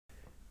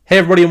Hey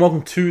everybody, and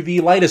welcome to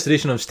the latest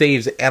edition of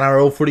Steve's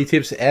NRL Footy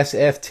Tips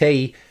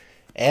SFT.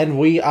 And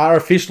we are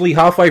officially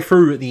halfway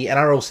through the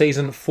NRL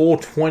season for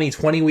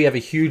 2020. We have a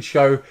huge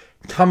show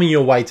coming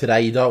your way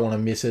today. You don't want to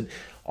miss it.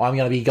 I'm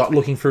going to be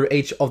looking through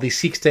each of the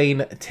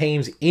 16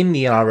 teams in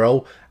the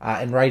NRL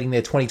and rating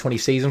their 2020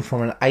 season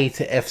from an A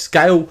to F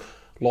scale,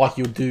 like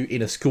you would do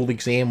in a school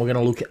exam. We're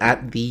going to look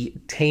at the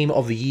team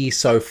of the year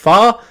so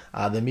far,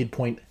 the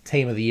midpoint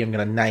team of the year. I'm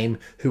going to name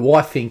who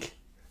I think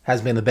has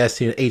been the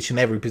best in each and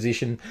every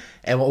position.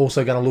 And we're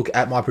also going to look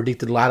at my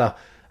predicted ladder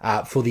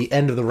for the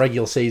end of the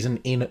regular season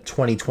in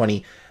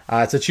 2020.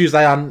 It's a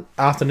Tuesday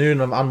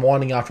afternoon. I'm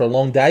unwinding after a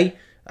long day.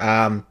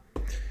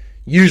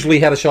 Usually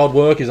how the show would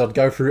work is I'd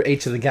go through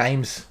each of the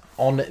games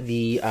on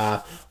the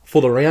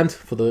for the round,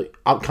 for the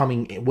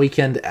upcoming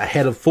weekend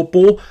ahead of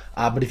football.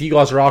 But if you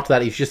guys are after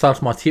that, if you just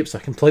asked my tips, I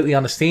completely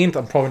understand.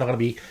 I'm probably not going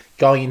to be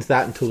going into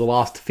that until the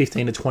last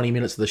 15 to 20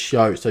 minutes of the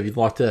show. So if you'd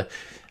like to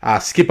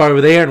skip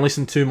over there and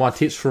listen to my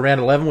tips for round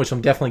 11, which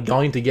I'm definitely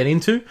going to get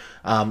into,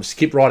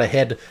 skip right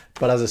ahead.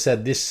 But as I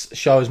said, this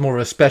show is more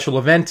of a special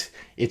event.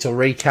 It's a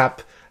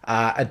recap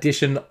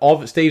edition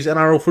of Steve's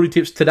NRL Footy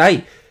Tips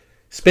today.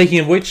 Speaking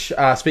of which,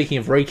 speaking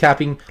of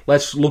recapping,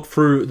 let's look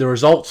through the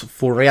results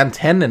for round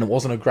 10, and it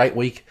wasn't a great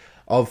week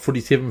of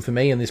footy tipping for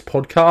me in this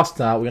podcast.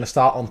 We're going to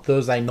start on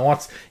Thursday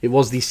nights. It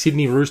was the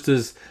Sydney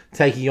Roosters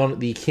taking on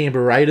the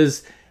Canberra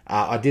Raiders.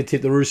 I did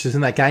tip the Roosters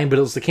in that game, but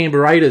it was the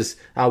Canberra Raiders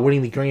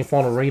winning the grand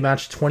final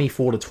rematch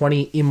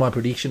 24-20 in my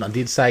prediction. I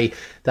did say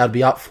they'd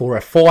be up for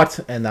a fight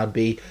and they'd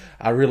be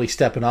really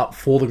stepping up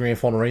for the grand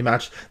final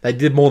rematch. They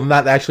did more than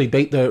that. They actually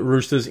beat the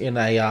Roosters in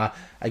a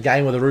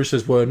game where the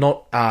Roosters were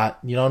not at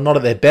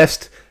their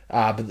best.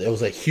 But it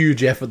was a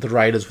huge effort, the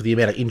Raiders, with the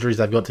amount of injuries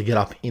they've got to get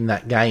up in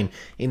that game.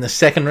 In the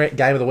second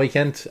game of the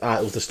weekend,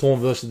 it was the Storm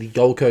versus the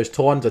Gold Coast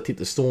Titans. I tipped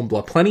the Storm by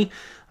plenty,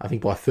 I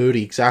think by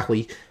 30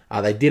 exactly.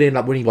 They did end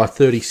up winning by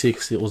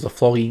 36. It was a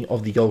flogging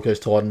of the Gold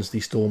Coast Titans, the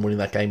Storm winning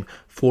that game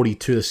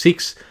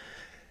 42-6.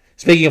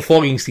 Speaking of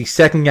floggings, the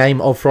second game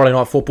of Friday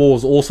Night Football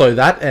was also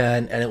that,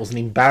 and it was an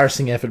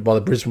embarrassing effort by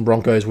the Brisbane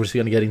Broncos, which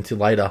we're going to get into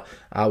later,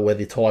 where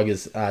the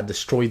Tigers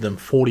destroyed them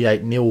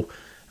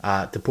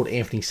 48-0 to put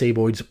Anthony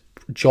Seibold's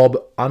job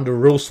under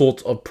real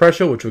sorts of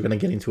pressure, which we're going to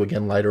get into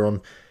again later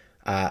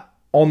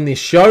on this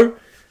show.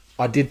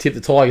 I did tip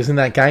the Tigers in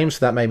that game,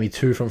 so that made me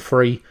 2 from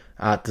 3.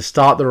 To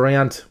start the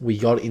round, we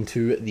got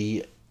into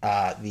the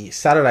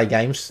Saturday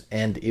games,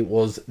 and it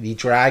was the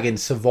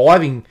Dragons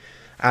surviving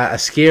a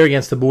scare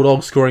against the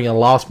Bulldogs, scoring a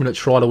last-minute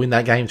try to win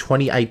that game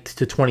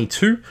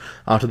 28-22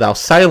 after they were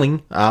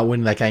sailing,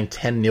 winning that game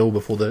 10-0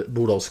 before the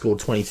Bulldogs scored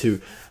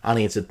 22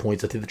 unanswered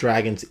points. I tipped the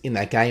Dragons in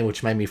that game,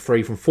 which made me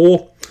 3 from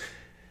 4.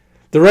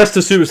 The rest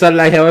of Super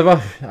Saturday,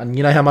 however, and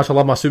you know how much I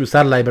love my Super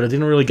Saturday, but it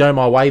didn't really go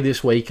my way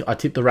this week. I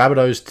tipped the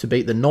Rabbitohs to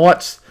beat the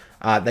Knights.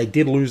 They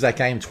did lose that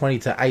game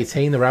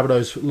 20-18. The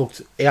Rabbitohs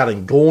looked out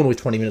and gone with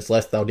 20 minutes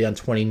left. They were down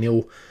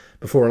 20-0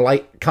 before a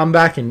late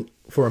comeback, and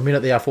for a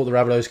minute there I thought the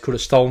Rabbitohs could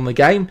have stolen the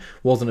game.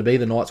 Wasn't to be.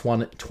 The Knights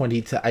won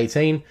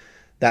 20-18.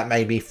 That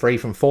made me 3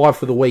 from 5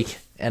 for the week.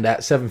 And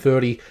at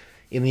 7:30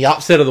 in the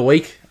upset of the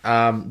week,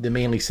 the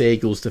Manly Sea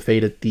Eagles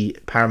defeated the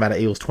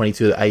Parramatta Eels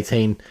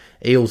 22-18.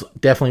 Eels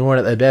definitely weren't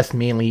at their best.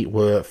 Manly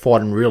were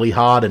fighting really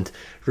hard and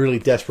really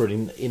desperate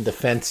in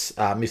defence,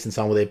 missing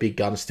some of their big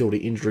guns still to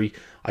injury.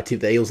 I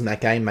tipped the Eels in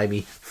that game, made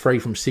me 3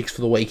 from 6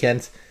 for the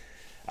weekend.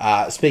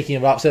 Speaking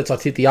of upsets, I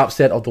tipped the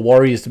upset of the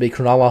Warriors to beat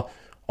Cronulla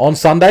on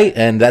Sunday,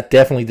 and that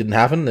definitely didn't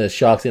happen. The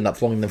Sharks ended up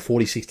flogging them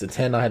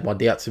 46-10. I had my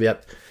doubts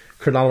about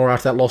Cronulla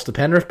after that loss to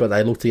Penrith, but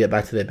they looked to get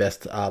back to their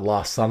best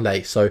last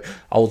Sunday. So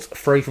I was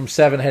 3 from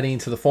 7 heading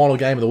into the final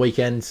game of the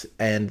weekend,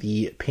 and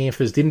the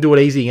Panthers didn't do it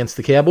easy against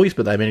the Cowboys,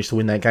 but they managed to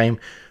win that game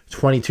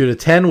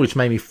 22-10, which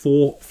made me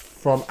 4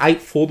 from 8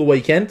 for the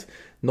weekend.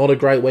 Not a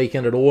great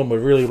weekend at all, and we're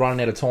really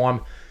running out of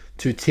time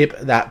to tip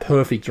that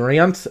perfect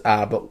round,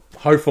 but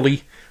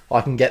hopefully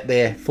I can get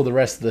there for the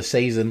rest of the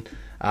season.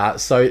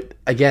 So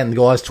again,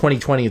 guys,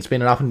 2020, it's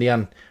been an up and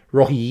down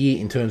rocky year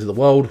in terms of the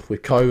world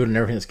with COVID and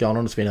everything that's going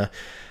on. It's been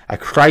a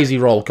crazy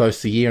roller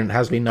coaster year, and it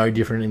has been no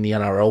different in the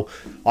NRL.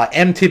 I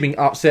am tipping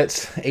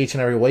upsets each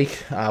and every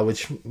week,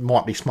 which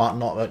might be smart,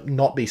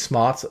 not be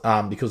smart,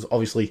 because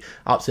obviously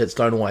upsets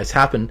don't always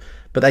happen.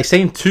 But they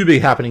seem to be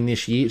happening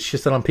this year. It's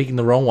just that I'm picking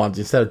the wrong ones.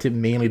 Instead of tipping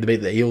Manly to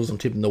beat the Eels, I'm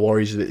tipping the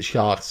Warriors to beat the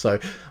Sharks. So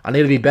I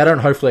need to be better, and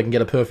hopefully I can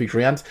get a perfect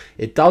round.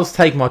 It does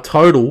take my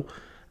total,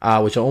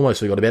 which I almost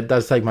forgot about, it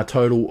does take my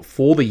total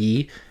for the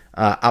year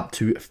up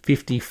to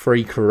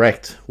 53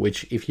 correct,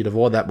 which if you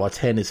divide that by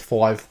 10 is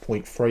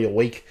 5.3 a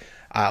week.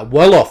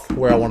 Well off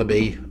where I want to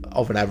be,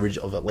 of an average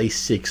of at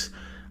least 6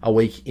 a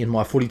week in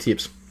my footy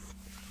tips.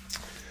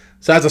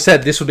 So as I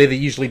said, this would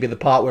usually be the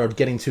part where I'd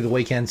get into the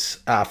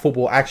weekend's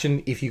football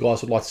action. If you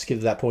guys would like to skip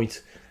to that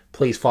point,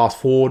 please fast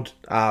forward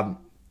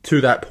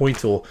to that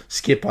point, or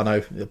skip. I know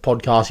the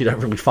podcast, you don't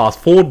really fast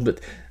forward,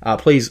 but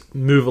please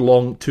move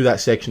along to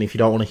that section if you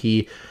don't want to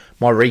hear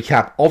my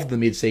recap of the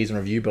mid-season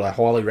review, but I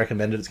highly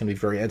recommend it. It's going to be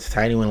very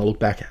entertaining when I look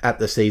back at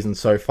the season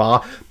so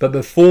far. But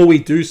before we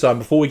do so, and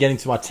before we get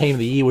into my team of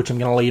the year, which I'm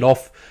going to lead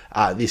off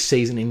this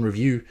season in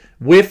review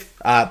with,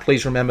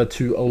 please remember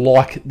to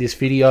like this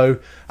video,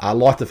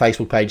 like the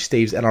Facebook page,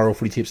 Steve's NRL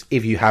Footy Tips,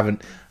 if you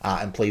haven't,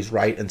 and please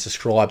rate and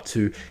subscribe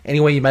to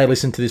anywhere you may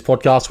listen to this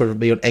podcast, whether it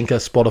be on Anchor,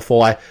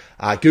 Spotify,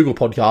 Google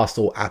Podcast,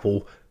 or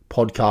Apple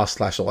Podcast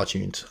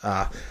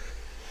 /iTunes.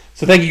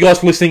 So thank you guys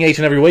for listening each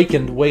and every week,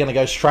 and we're going to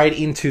go straight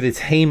into the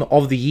team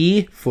of the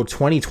year for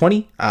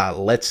 2020.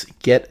 Let's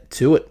get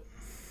to it.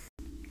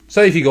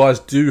 So if you guys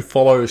do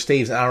follow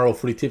Steve's NRL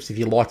Footy Tips, if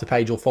you like the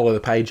page or follow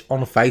the page on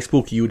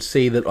Facebook, you would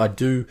see that I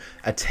do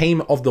a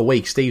team of the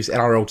week, Steve's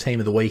NRL team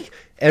of the week,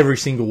 every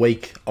single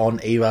week on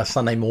either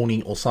Sunday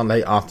morning or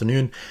Sunday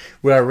afternoon,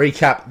 where I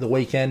recap the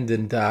weekend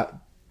and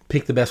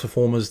pick the best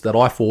performers that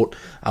I thought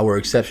were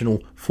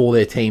exceptional for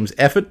their team's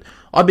effort.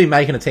 I've been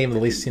making a team of the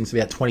list since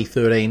about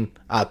 2013,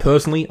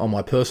 personally, on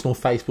my personal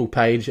Facebook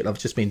page, and I've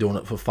just been doing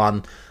it for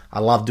fun. I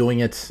love doing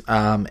it,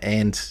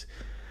 and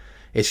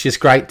it's just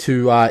great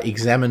to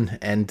examine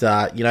and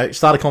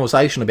start a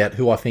conversation about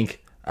who I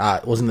think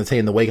was in the team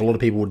of the week. A lot of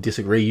people would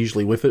disagree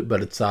usually with it,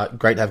 but it's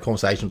great to have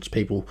conversations with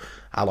people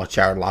like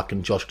Jared Luck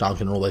and Josh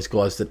Duncan and all those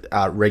guys that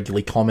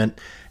regularly comment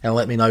and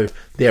let me know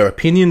their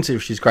opinions,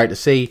 which is great to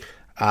see.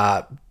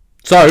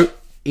 So,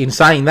 in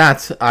saying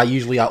that,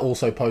 usually I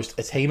also post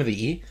a team of the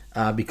year.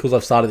 Because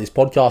I've started this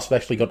podcast,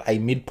 I've actually got a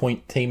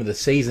midpoint team of the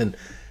season.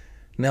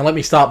 Now, let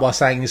me start by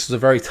saying this was a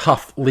very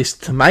tough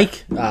list to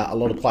make. A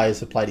lot of players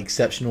have played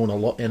exceptional,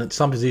 and at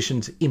some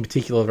positions in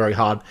particular, very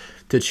hard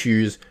to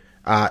choose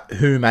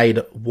who made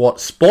what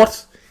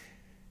spot.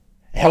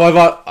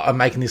 However, I'm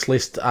making this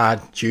list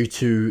due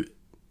to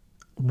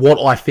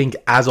what I think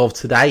as of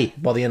today,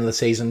 by the end of the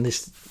season,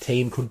 this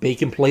team could be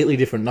completely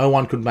different. No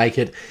one could make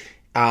it.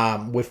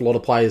 With a lot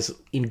of players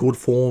in good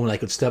form, they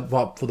could step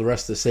up for the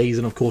rest of the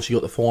season. Of course, you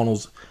got the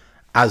finals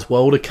as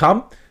well to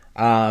come.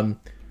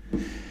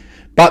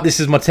 But this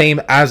is my team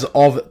as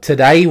of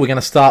today. We're going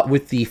to start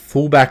with the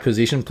fullback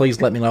position.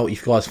 Please let me know what you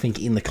guys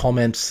think in the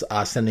comments.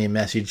 Send me a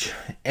message.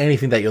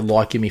 Anything that you'd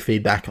like, give me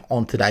feedback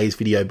on today's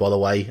video, by the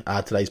way,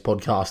 today's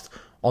podcast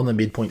on the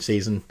midpoint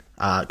season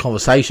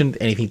conversation.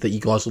 Anything that you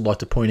guys would like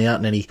to point out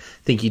and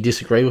anything you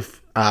disagree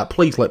with,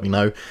 please let me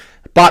know.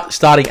 But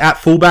starting at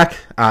fullback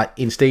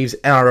in Steve's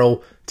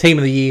NRL Team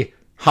of the Year,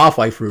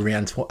 halfway through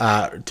round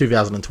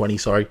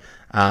 2020,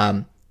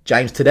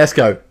 James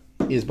Tedesco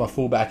is my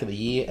fullback of the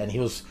year, and he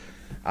was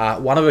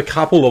one of a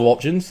couple of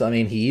options. I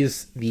mean, he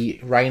is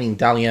the reigning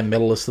Dally M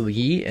medalist of the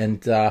year,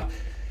 and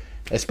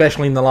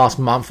especially in the last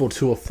month or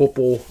two of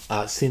football,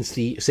 since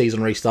the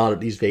season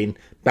restarted, he's been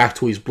back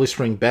to his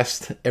blistering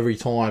best. Every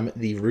time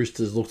the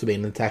Roosters look to be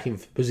in an attacking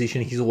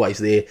position, he's always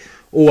there,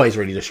 always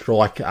ready to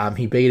strike.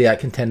 He beat out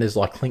contenders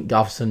like Clint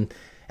Gutherson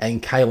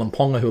and Kalen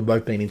Ponga, who have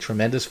both been in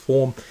tremendous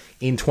form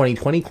in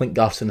 2020. Clint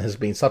Gutherson has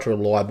been such a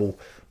reliable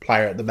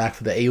player at the back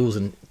for the Eels,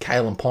 and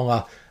Kalen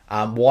Ponga,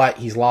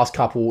 his last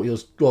couple, it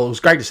was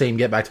great to see him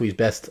get back to his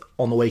best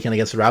on the weekend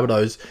against the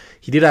Rabbitohs.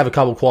 He did have a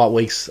couple of quiet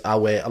weeks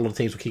where a lot of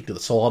teams were kicked to the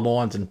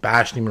sidelines and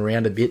bashed him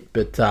around a bit,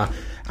 but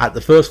at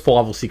the first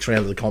 5 or 6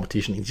 rounds of the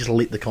competition, he just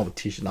lit the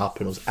competition up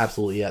and it was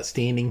absolutely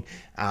outstanding.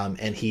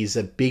 And he's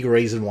a big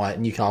reason why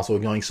Newcastle are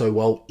going so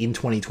well in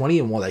 2020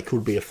 and why they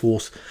could be a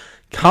force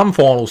come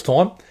finals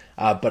time.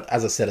 But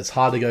as I said, it's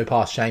hard to go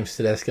past James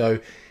Tedesco.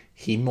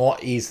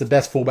 He's the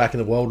best fullback in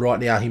the world right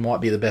now. He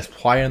might be the best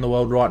player in the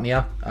world right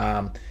now.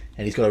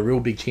 And he's got a real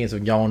big chance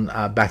of going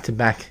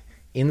back-to-back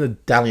in the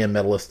Dally M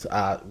medalist,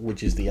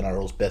 which is the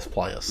NRL's best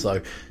player.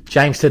 So,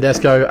 James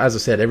Tedesco, as I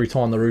said, every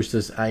time the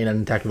Roosters are in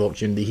an attacking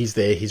opportunity, he's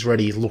there, he's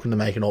ready, he's looking to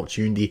make an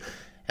opportunity.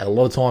 And a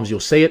lot of times you'll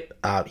see it.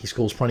 He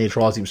scores plenty of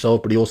tries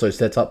himself, but he also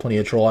sets up plenty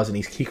of tries, and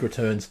his kick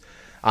returns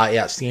are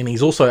outstanding.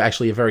 He's also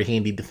actually a very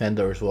handy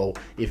defender as well.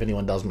 If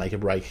anyone does make a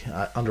break,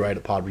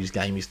 underrated part of his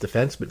game is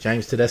defence. But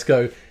James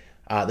Tedesco,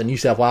 the New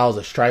South Wales,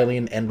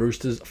 Australian, and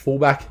Roosters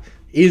fullback,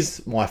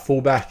 is my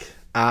fullback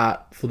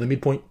for the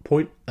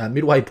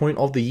midway point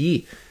of the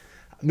year.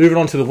 Moving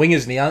on to the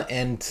wingers now,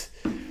 and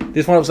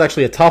this one was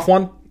actually a tough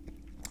one.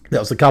 There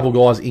was a couple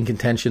guys in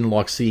contention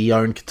like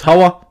CEO and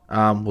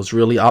Katoa was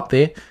really up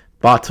there.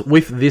 But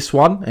with this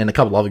one, and a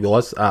couple other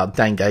guys,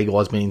 Dane Gagai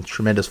has been in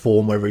tremendous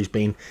form, whether he's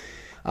been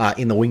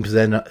in the wing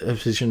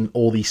position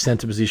or the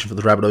centre position for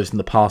the Rabbitohs in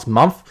the past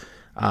month.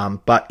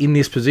 But in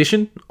this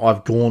position,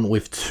 I've gone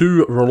with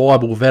 2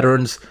 reliable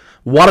veterans.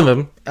 One of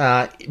them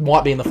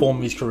might be in the form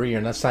of his career,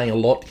 and that's saying a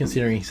lot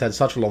considering he's had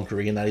such a long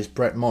career, and that is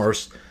Brett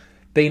Morris.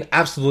 Been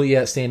absolutely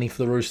outstanding for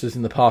the Roosters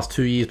in the past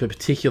 2 years, but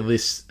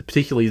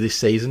particularly this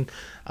season,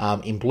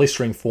 in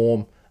blistering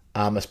form,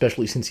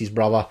 especially since his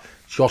brother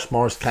Josh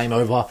Morris came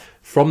over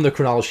from the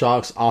Cronulla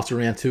Sharks after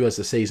round 2 as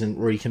the season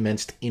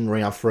recommenced in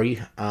round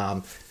 3.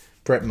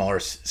 Brett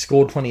Morris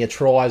scored plenty of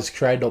tries,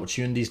 created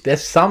opportunities.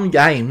 There's some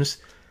games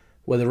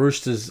where the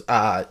Roosters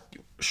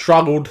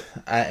struggled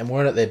and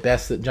weren't at their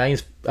best,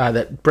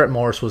 that Brett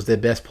Morris was their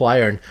best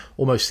player and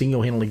almost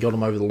single-handedly got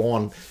him over the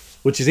line.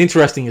 which is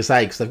interesting to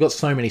say because they've got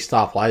so many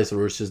star players, the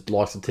Roosters, the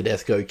likes of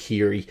Tedesco,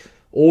 Keary,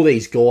 all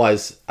these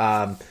guys.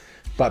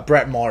 But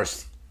Brett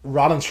Morris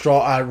running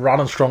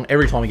strong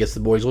every time he gets the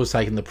ball. He's always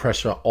taking the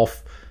pressure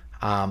off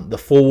the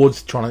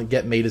forwards, trying to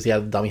get meters out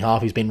of the dummy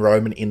half. He's been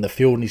roaming in the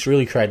field, and he's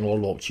really creating a lot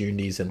of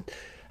opportunities. And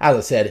as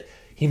I said,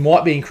 he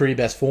might be in career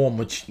best form,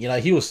 which, you know,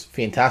 he was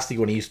fantastic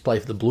when he used to play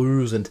for the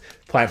Blues and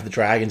playing for the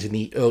Dragons in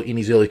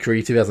his early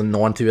career,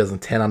 2009,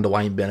 2010 under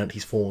Wayne Bennett.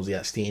 His form was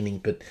outstanding,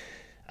 but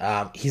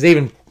he's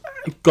even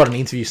got an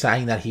interview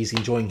saying that he's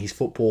enjoying his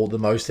football the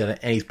most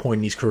at any point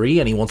in his career,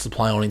 and he wants to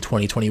play on in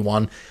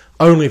 2021,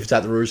 only if it's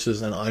at the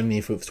Roosters and only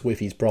if it's with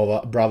his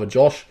brother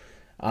Josh.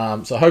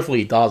 So hopefully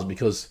he does,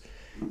 because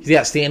he's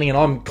outstanding, and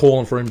I'm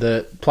calling for him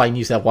to play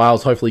New South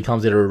Wales. Hopefully he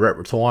comes out of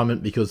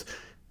retirement, because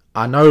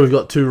I know we've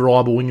got two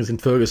reliable wingers in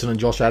Ferguson and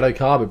Josh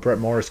Adokar, but Brett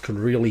Morris could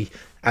really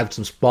add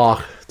some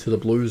spark to the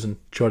Blues and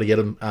try to get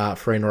them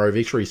 3 in a row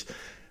victories.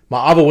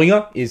 My other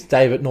winger is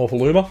David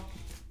Norfoluma.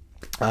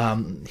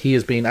 He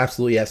has been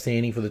absolutely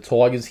outstanding for the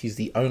Tigers. He's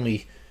the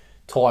only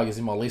Tigers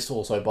in my list.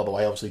 Also, by the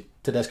way, obviously,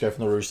 Tedesco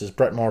from the Roosters,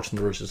 Brett Morris from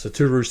the Roosters. So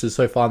 2 Roosters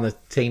so far in the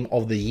team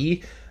of the year,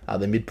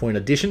 the midpoint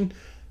edition.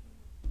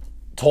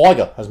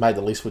 Tiger has made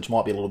the list, which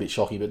might be a little bit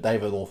shocking, but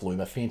David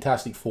Norfoluma,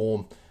 fantastic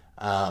form.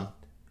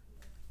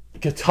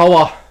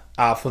 Katoa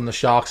from the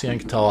Sharks, young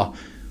Katoa,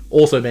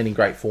 also been in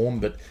great form,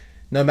 but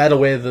no matter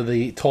whether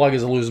the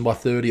Tigers are losing by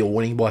 30 or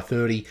winning by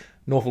 30,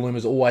 Norfoluma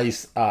is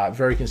always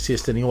very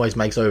consistent. He always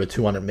makes over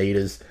 200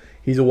 metres.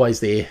 He's always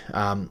there,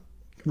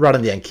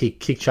 running down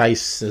kick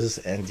chases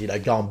and, you know,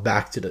 going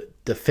back to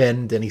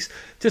defend. And he's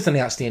just an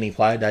outstanding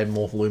player, David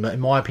Norfoluma. In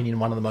my opinion,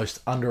 one of the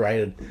most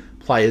underrated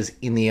players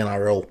in the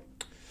NRL.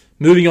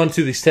 Moving on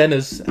to the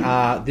centres,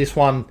 this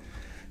one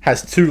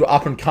has 2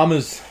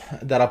 up-and-comers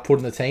that I put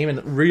in the team.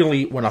 And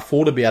really, when I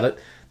thought about it,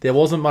 there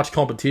wasn't much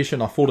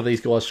competition. I thought of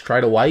these guys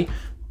straight away.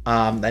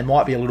 They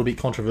might be a little bit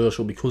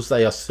controversial because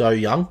they are so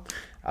young.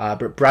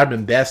 But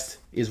Bradman Best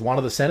is one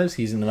of the centres.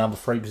 He's in the number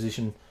 3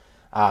 position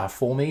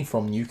for me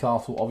from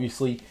Newcastle,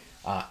 obviously.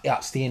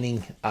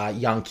 Outstanding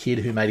young kid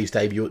who made his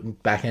debut at the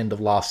back end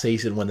of last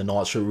season when the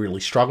Knights were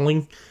really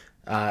struggling.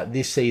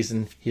 This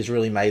season, he's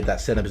really made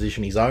that centre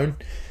position his own.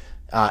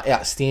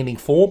 Outstanding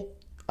form.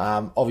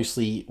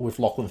 Obviously, with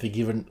Lachlan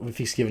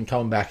Fitzgibbon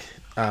coming back,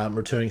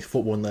 returning to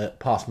football in the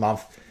past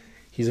month,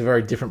 he's a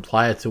very different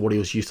player to what he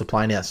was used to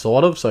playing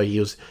outside of. So he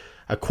was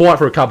quiet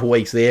for a couple of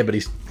weeks there, but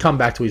he's come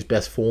back to his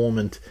best form.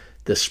 And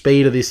the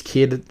speed of this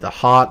kid, the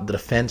heart, the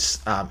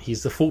defence,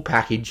 he's the full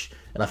package.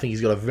 And I think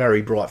he's got a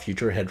very bright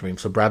future ahead of him.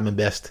 So Bradman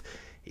Best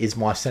is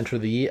my centre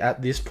of the year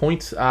at this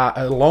point,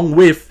 along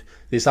with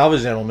this other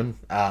gentleman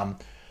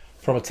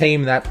from a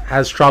team that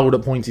has struggled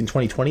at points in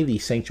 2020, the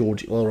St.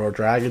 George Illawarra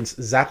Dragons.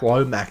 Zach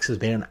Lomax has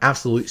been an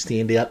absolute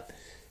standout.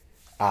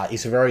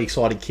 He's a very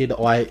exciting kid.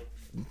 I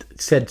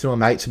said to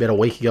my mates about a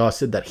week ago, I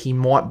said that he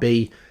might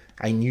be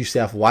a New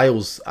South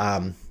Wales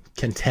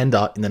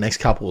contender in the next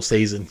couple of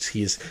seasons.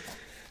 He's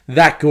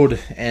that good,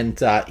 and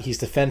his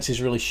defence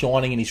is really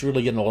shining, and he's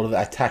really getting a lot of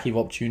attacking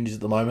opportunities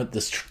at the moment.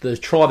 The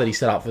try that he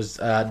set up was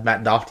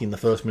Matt Duffy in the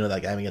first minute of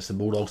that game against the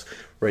Bulldogs,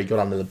 where he got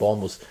under the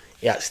bomb, was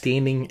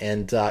outstanding,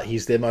 and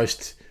he's their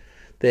most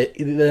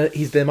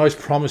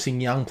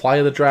promising young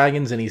player, the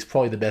Dragons, and he's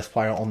probably the best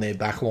player on their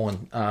back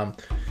line.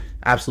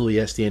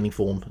 Absolutely outstanding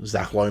form,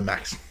 Zach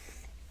Lomax.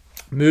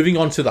 Moving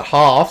on to the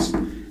halves,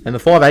 and the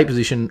 5'8"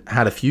 position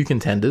had a few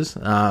contenders,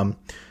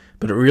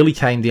 but it really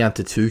came down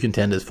to 2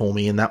 contenders for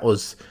me, and that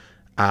was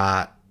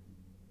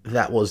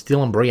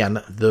Dylan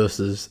Brean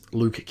versus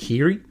Luke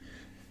Keary.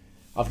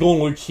 I've gone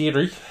Luke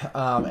Keary,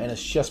 and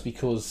it's just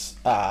because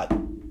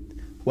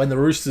when the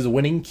Roosters are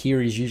winning,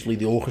 Keary is usually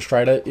the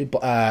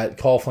orchestrator.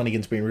 Kyle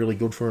Flanagan's been really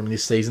good for him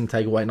this season.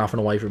 Take nothing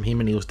away from him,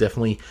 and he was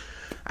definitely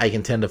a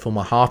contender for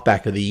my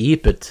halfback of the year.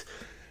 But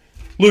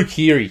Luke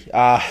Keary,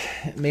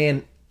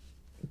 man,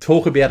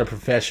 talk about a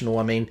professional.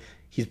 I mean,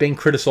 he's been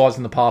criticised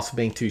in the past for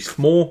being too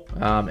small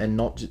and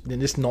not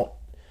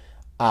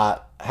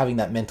having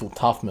that mental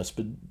toughness.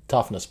 But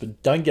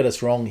don't get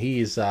us wrong,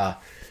 he's an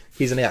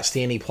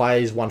outstanding player.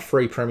 He's won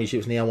 3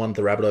 premierships now, one at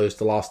the Rabbitohs,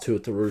 the last 2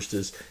 at the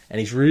Roosters, and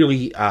he's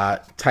really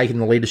taken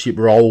the leadership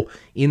role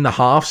in the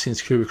half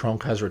since Cooper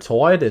Cronk has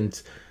retired.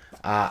 And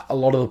a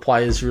lot of the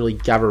players really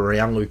gather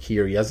around Luke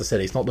Keary. As I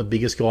said, he's not the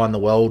biggest guy in the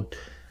world.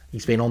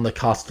 He's been on the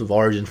cusp of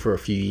Origin for a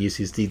few years.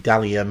 He's the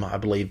Dally M, I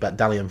believe, but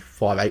Dally M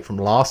 5'8" from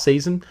last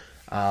season,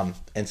 and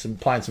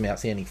playing some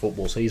outstanding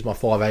football. So he's my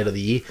 5'8" of the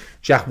year.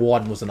 Jack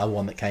Wyden was another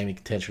one that came in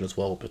contention as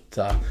well.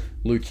 But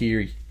Luke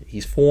Keary,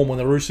 his form when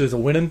the Roosters are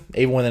winning,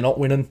 even when they're not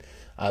winning,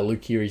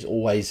 Luke Keary's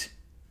always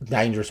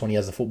dangerous when he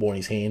has the football in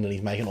his hand and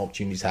he's making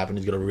opportunities happen.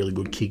 He's got a really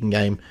good kicking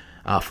game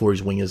for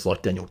his wingers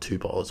like Daniel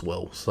Tupou as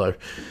well. So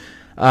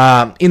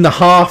in the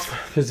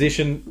half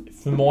position,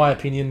 for my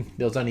opinion,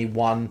 there was only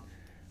one.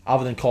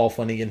 Other than Kyle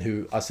Flanagan,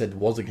 who I said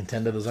was a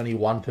contender, there's only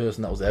one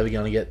person that was ever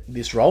going to get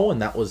this role,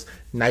 and that was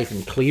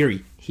Nathan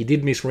Cleary. He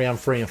did miss round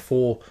 3 and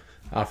 4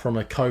 from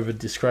a COVID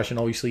discretion.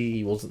 Obviously,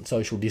 he wasn't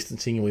social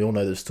distancing, and we all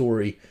know the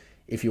story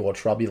if you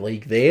watch rugby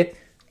league there.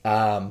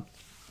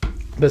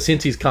 But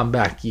since he's come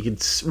back, you can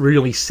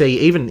really see,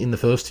 even in the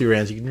first 2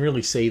 rounds, you can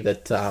really see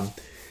that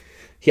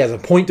he has a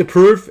point to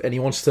prove, and he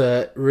wants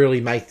to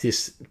really make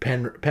this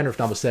Penrith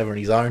number 7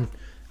 his own.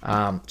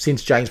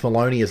 Since James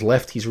Maloney has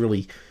left, he's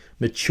really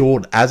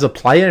matured as a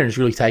player and has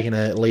really taken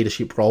a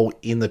leadership role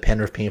in the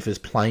Penrith Panthers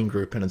playing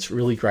group, and it's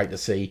really great to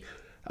see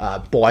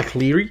by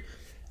Cleary.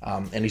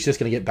 And he's just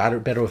going to get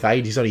better with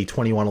age. He's only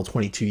 21 or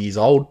 22 years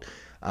old.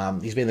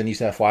 He's been the New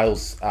South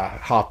Wales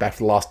halfback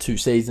for the last 2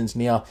 seasons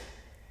now.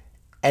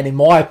 And in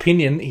my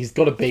opinion, he's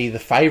got to be the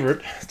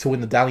favourite to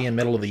win the Dally M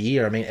Medal of the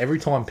Year. I mean, every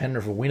time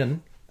Penrith are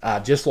winning,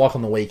 just like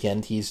on the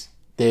weekend, he's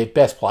their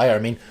best player. I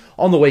mean,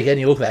 on the weekend,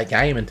 you look at that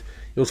game, and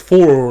it was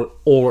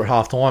 4-4 at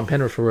half-time.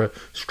 Penrith were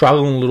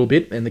struggling a little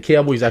bit, and the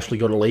Cowboys actually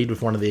got a lead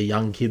with one of their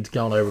young kids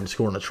going over and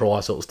scoring a try.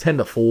 So it was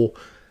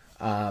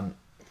 10-4,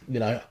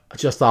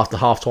 just after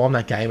half-time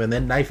that game. And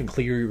then Nathan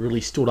Cleary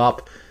really stood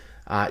up.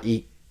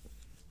 He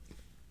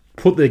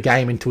put the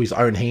game into his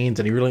own hands,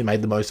 and he really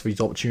made the most of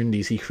his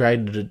opportunities. He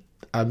created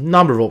a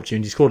number of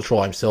opportunities. He scored a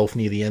try himself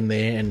near the end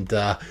there, and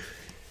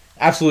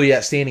absolutely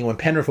outstanding. When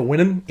Penrith are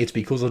winning, it's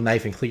because of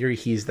Nathan Cleary.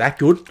 He's that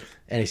good,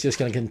 and he's just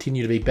going to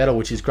continue to be better,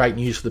 which is great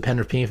news for the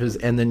Penrith Panthers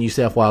and the New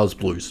South Wales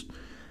Blues.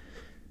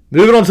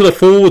 Moving on to the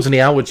forwards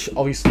now, which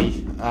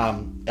obviously are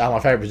my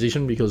favourite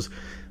position, because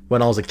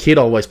when I was a kid,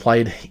 I always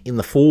played in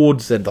the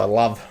forwards, and I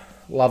love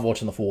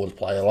watching the forwards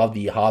play. I love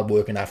the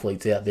hard-working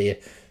athletes out there.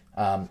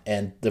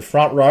 And the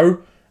front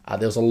row,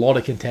 there's a lot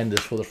of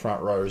contenders for the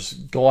front rows.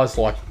 Guys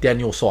like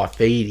Daniel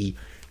Saifidi,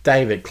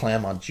 David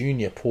Klemmer,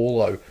 Junior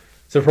Paulo.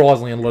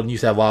 Surprisingly, a lot of New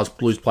South Wales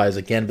Blues players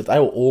again, but they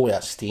were all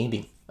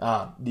outstanding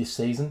this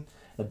season.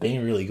 They've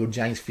been really good.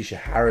 James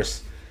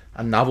Fisher-Harris,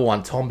 another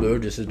one. Tom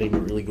Burgess has been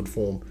in really good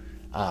form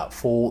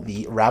for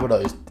the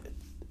Rabbitohs.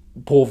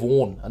 Paul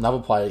Vaughan, another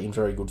player in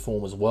very good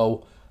form as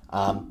well.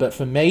 But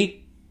for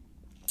me,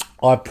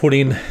 I put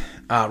in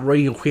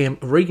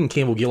Regan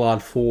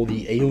Campbell-Gillard for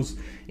the Eels.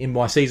 In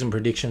my season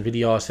prediction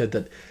video, I said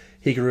that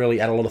he could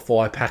really add a lot of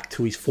fire pack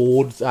to his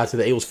forwards, to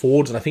the Eels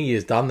forwards, and I think he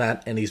has done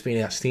that, and he's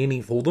been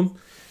outstanding for them.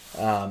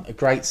 A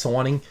great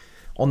signing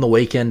on the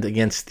weekend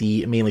against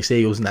the Manly Sea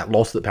Eagles in that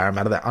loss at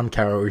Parramatta, that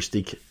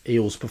uncharacteristic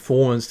Eels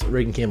performance.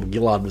 Regan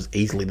Campbell-Gillard was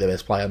easily the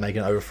best player,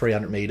 making over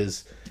 300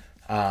 metres.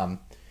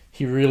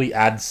 He really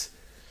adds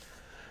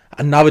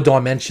another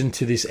dimension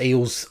to this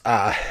Eels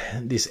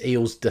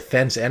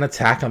defence and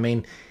attack. I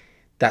mean,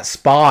 that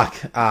spark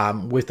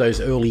with those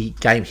early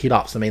game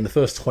hit-ups. I mean, the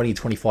first 20,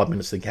 25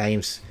 minutes of the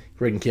games,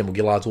 Regan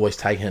Campbell-Gillard's always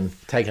taking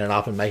it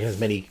up and making as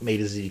many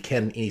metres as he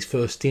can in his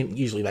first stint.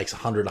 Usually makes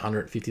 100,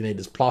 150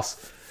 metres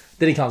plus.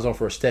 Then he comes on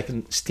for a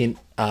second stint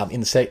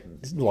in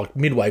the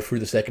midway through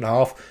the second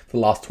half for the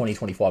last 20,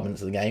 25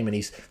 minutes of the game, and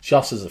he's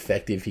just as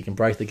effective. He can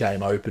break the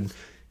game open.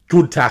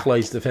 Good tackler.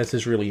 His defence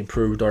has really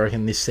improved, I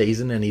reckon, this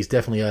season, and he's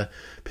definitely a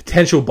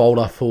potential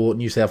bowler for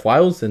New South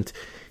Wales. And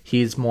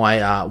here's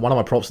my one of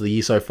my props of the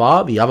year so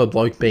far. The other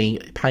bloke being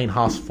Payne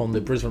Haas from the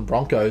Brisbane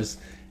Broncos.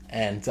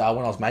 And when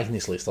I was making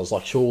this list, I was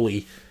like,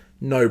 surely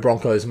no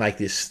Broncos make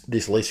this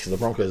list, because the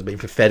Broncos have been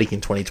pathetic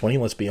in 2020,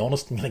 let's be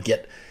honest. I'm going to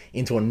get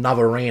into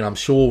another rant, I'm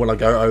sure, when I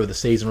go over the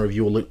season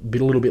review a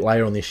little bit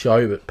later on this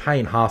show. But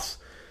Payne Haas,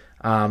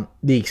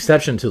 the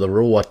exception to the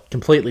rule. I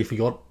completely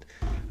forgot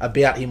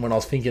about him when I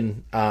was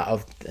thinking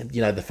of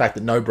the fact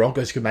that no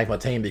Broncos could make my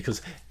team,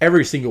 because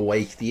every single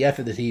week the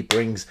effort that he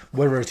brings,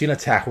 whether it's in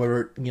attack,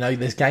 whether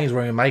there's games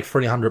where he make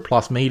 300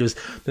 plus metres,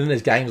 then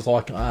there's games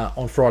like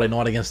on Friday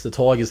night against the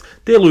Tigers,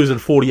 they're losing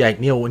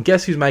 48-0, and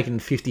guess who's making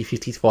 50,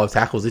 55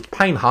 tackles? It's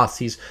Payne Haas.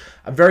 He's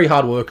a very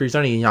hard worker. He's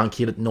only a young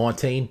kid at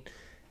 19,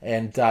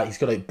 and he's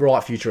got a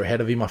bright future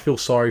ahead of him. I feel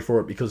sorry for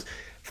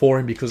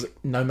him because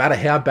no matter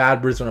how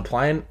bad Brisbane are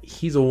playing,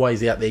 he's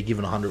always out there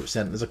giving 100%.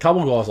 There's a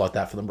couple of guys like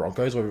that for the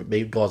Broncos, whether it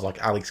be guys like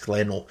Alex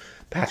Glenn or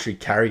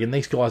Patrick Carrigan.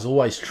 These guys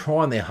always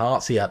trying their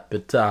hearts out,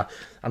 but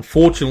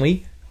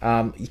unfortunately,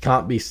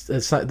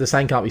 the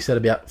same can't be said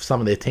about some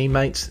of their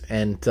teammates.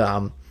 And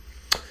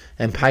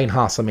Payne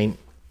Haas, I mean,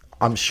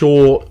 I'm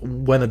sure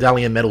when the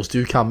Dally M medals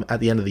do come at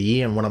the end of the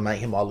year, and when I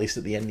make him my list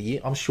at the end of the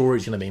year, I'm sure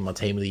he's going to be my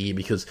team of the year,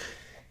 because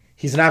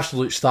he's an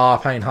absolute star,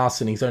 Payne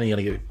Haas, and he's only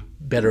going to get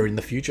better in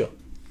the future.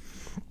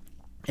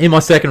 In my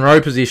second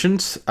row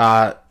positions,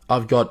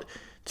 I've got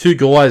two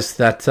guys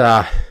that,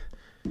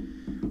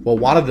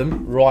 one of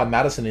them, Ryan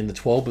Matterson, in the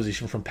 12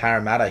 position from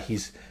Parramatta.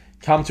 He's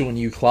come to a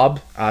new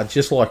club,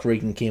 just like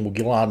Regan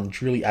Campbell-Gillard,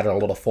 and really added a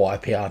lot of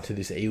firepower to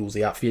this Eels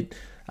outfit.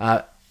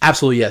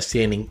 Absolutely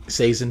outstanding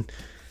season.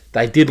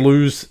 They did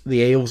lose the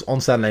Eels on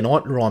Saturday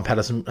night.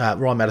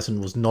 Ryan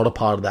Matterson was not a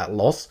part of that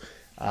loss.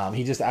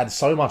 He just adds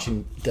so much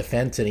in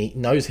defence, and he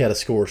knows how to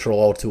score a try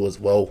or two as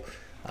well.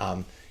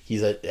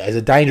 He's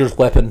a dangerous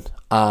weapon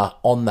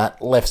on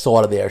that left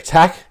side of their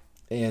attack,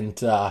 and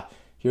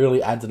he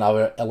really adds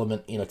another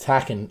element in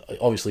attack, and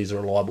obviously he's a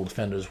reliable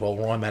defender as well.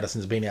 Ryan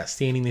Matterson's been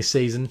outstanding this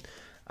season,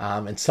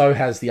 and so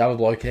has the other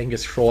bloke,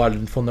 Angus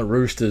Crichton from the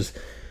Roosters.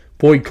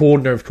 Boyd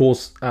Cordner, of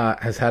course,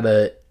 has had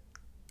a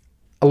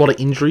lot of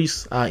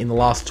injuries in the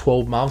last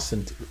 12 months,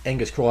 and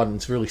Angus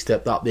Crichton's really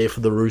stepped up there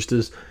for the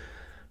Roosters.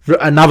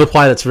 Another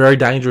player that's very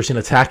dangerous in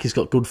attack. He's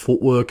got good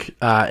footwork,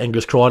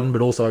 Angus Crichton,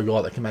 but also a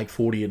guy that can make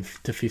 40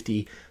 to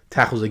 50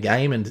 tackles a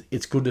game, and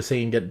it's good to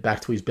see him get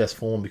back to his best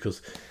form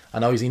because I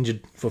know he's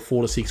injured for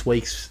 4 to 6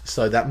 weeks,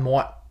 so that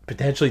might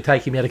potentially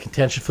take him out of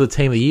contention for the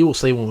team of the year. We'll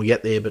see when we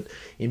get there, but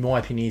in my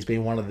opinion, he's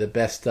been one of the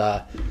best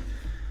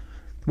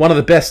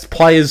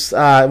players,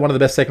 one of the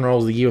best second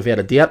rows of the year without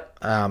a doubt.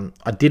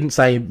 I didn't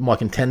say my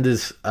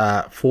contenders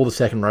for the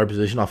second row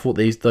position. I thought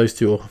those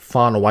two are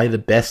far and away the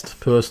best,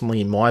 personally,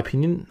 in my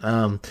opinion.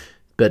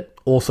 But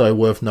also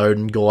worth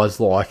noting, guys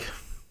like,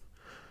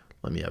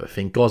 let me have a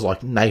think, guys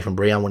like Nathan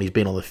Brown, when he's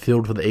been on the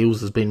field for the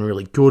Eagles, has been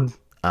really good,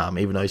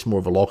 even though he's more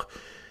of a lock.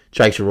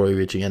 Jake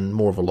Soroyevich, again,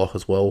 more of a lock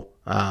as well.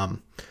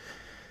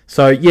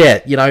 So, yeah,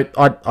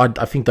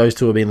 I think those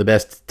two have been the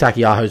best.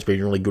 Takiaho's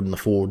been really good in the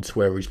forwards,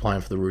 wherever he's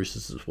playing for the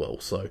Roosters as well.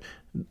 So,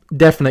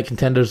 definite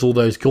contenders, all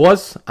those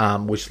guys,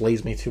 which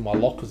leads me to my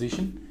lock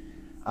position.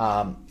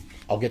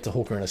 I'll get to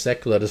Hooker in a sec,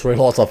 because I just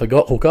realised I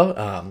forgot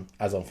Hooker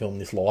as I'm filming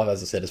this live.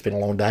 As I said, it's been a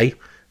long day,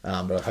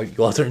 but I hope you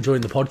guys are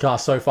enjoying the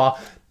podcast so far.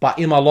 But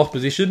in my lock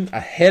position,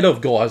 ahead of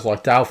guys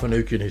like Dale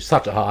Finucane, who's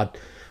such a hard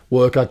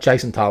worker,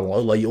 Jason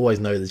Taulala, you always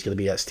know there's going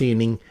to be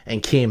outstanding,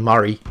 and Cam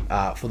Murray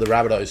for the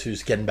Rabbitohs,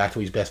 who's getting back to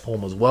his best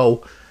form as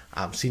well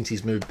since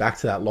he's moved back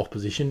to that lock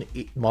position.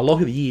 My lock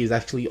of the year is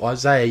actually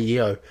Isaiah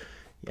Yeo.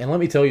 And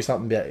let me tell you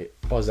something about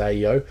Isaiah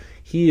Yeo.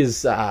 He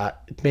has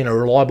been a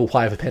reliable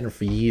player for Penrith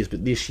for years,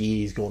 but this year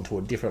he's gone to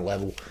a different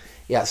level.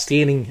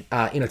 Outstanding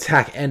in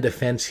attack and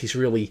defence. He's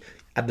really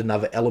added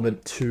another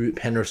element to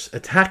Penrith's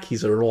attack.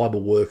 He's a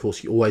reliable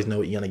workhorse. You always know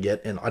what you're going to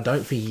get, and I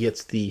don't think he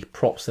gets the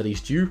props that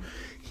he's due.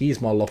 Here's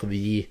my lock of the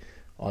year,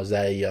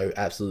 Isaiah Yeo,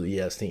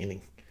 absolutely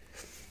outstanding.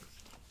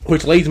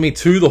 Which leads me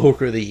to the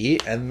hooker of the year,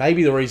 and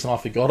maybe the reason I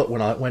forgot it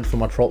when I went from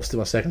my props to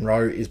my second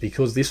row is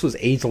because this was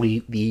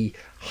easily the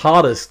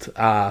hardest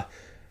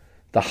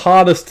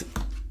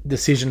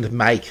decision to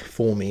make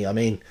for me. I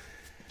mean,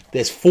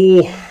 there's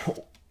 4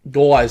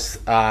 guys,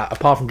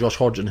 apart from Josh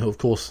Hodgson, who of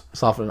course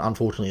suffered,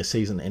 unfortunately, a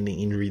season-ending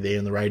injury there,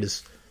 and the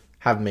Raiders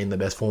haven't been the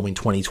best form in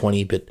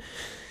 2020, but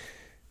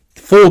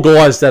 4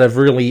 guys that have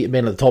really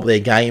been at the top of their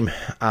game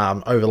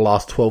over the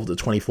last 12 to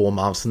 24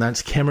 months, and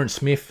that's Cameron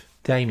Smith,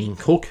 Damien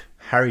Cook,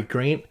 Harry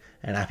Grant,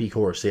 and Api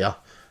Koroisau.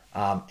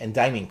 And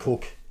Damien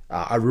Cook,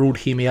 I ruled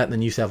him out in the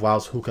New South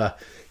Wales hooker.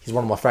 He's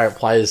one of my favourite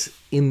players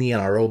in the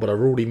NRL, but I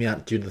ruled him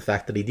out due to the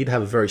fact that he did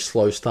have a very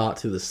slow start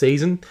to the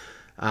season,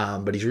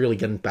 but he's really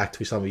getting back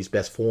to some of his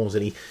best forms,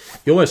 and he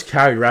almost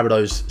carried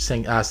Rabbitohs,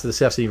 the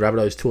South Sydney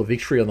Rabbitohs, to a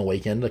victory on the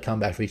weekend, a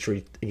comeback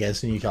victory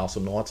against the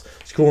Newcastle Knights,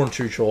 scoring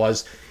 2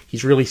 tries.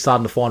 He's really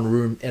starting to find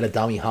room at a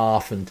dummy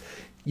half, and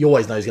you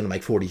always know he's going to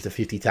make 40 to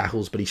 50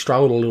 tackles, but he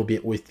struggled a little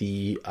bit with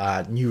the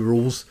new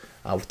rules,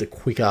 with the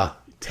quicker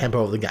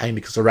tempo of the game,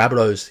 because the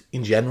Rabbitohs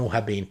in general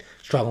have been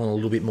struggling a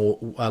little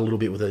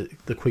bit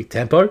with the quick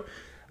tempo.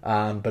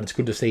 But it's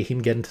good to see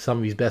him get into some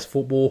of his best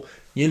football.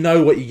 You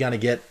know what you're going to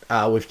get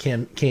with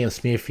Cam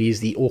Smith.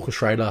 He's the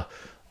orchestrator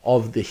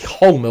of the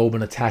whole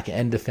Melbourne attack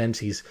and defence.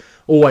 He's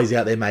always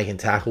out there making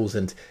tackles,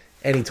 and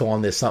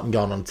anytime there's something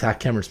going on attack,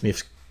 Cameron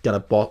Smith's going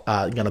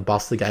to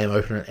bust the game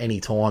open at any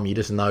time. You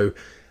just know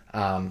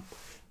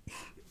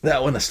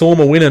that when the Storm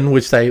are winning,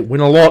 which they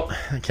win a lot,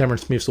 Cameron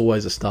Smith's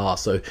always a star.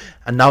 So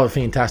another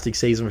fantastic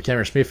season for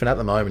Cameron Smith, and at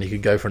the moment he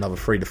could go for another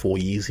 3 to 4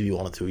 years if he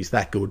wanted to. He's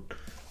that good.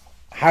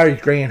 Harry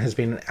Grant has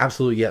been an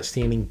absolutely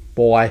outstanding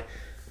buy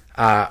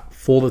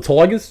for the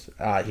Tigers.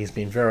 He's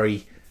been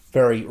very,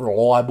 very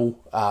reliable,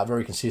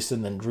 very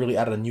consistent, and really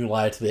added a new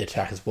layer to their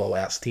attack as well.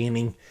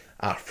 Outstanding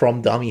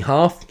from dummy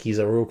half. He's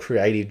a real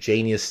creative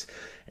genius,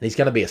 and he's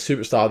going to be a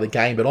superstar of the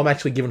game. But I'm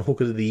actually giving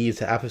Hooker of the year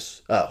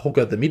to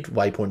Hooker, the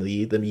midway point of the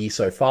year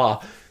so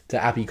far,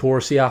 to Api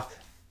Koroisau.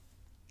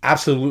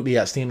 Absolutely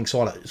outstanding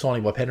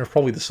signing by Penrith.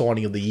 Probably the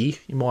signing of the year,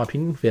 in my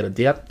opinion, without a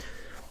doubt.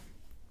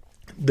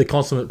 The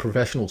consummate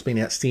professional's been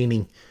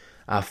outstanding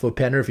for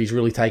Penrith. He's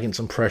really taken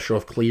some pressure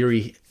off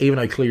Cleary. Even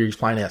though Cleary's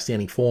playing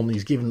outstanding form,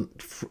 he's given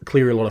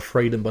Cleary a lot of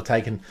freedom by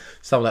taking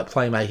some of that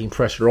playmaking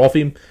pressure off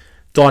him.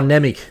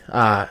 Dynamic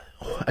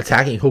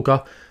attacking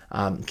hooker,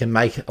 can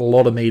make a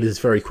lot of meters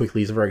very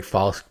quickly. He's a very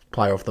fast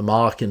player off the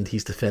mark, and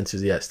his defence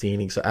is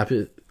outstanding. So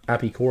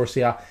Api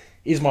Koroisau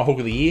is my hook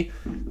of the year.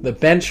 The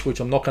bench, which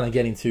I'm not going to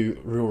get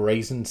into real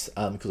reasons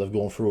because I've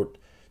gone through it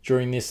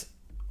during this.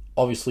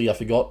 Obviously, I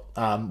forgot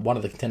one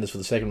of the contenders for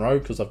the second row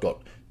because I've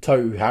got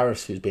Tohu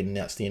Harris, who's been in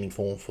outstanding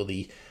form for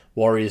the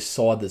Warriors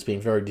side that's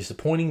been very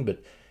disappointing,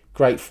 but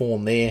great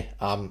form there.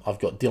 I've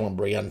got Dylan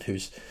Brown,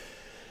 who's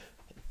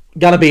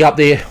going to be up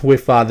there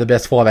with the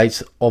best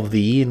 5/8 of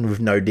the year, and with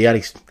no doubt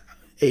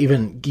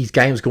his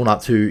game's gone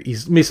up to,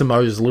 he's missing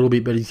Moses a little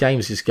bit, but his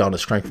game's just going to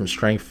strength from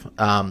strength,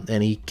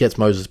 and he gets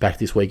Moses back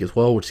this week as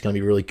well, which is going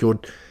to be really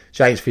good.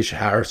 James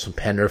Fisher-Harris from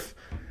Penrith,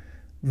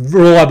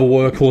 reliable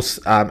workhorse,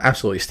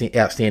 absolutely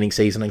outstanding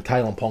season, and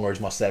Kalen Ponga is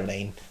my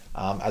 17.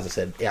 As I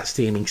said,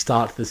 outstanding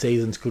start to the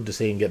season. It's good to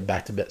see him get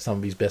back to some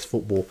of his best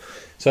football.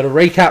 So to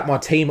recap my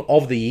team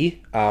of the year,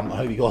 I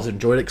hope you guys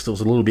enjoyed it because it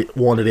was a little bit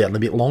winded out and a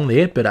bit long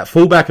there. But at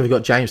fullback, we've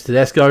got James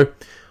Tedesco.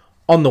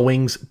 On the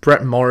wings,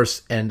 Brett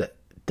Morris and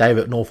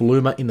David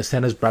Norfoluma. In the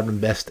centres, Bradman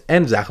Best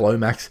and Zach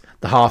Lomax.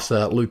 The halves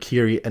are Luke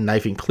Keary and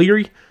Nathan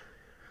Cleary.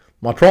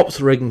 My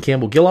props, Regan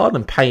Campbell-Gillard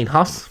and Payne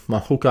Huss. My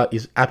hooker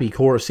is Api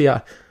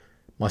Korosia.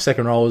 My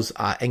second rowers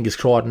are Angus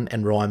Crichton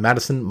and Ryan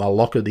Madison. My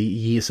lock of the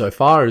year so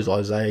far is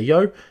Isaiah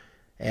Yeo.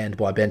 And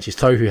my bench is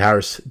Tohu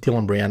Harris,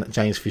 Dylan Brown,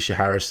 James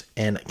Fisher-Harris,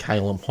 and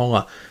Caleb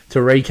Honga. To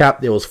recap,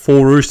 there was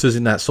 4 Roosters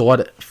in that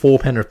side, 4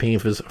 Penrith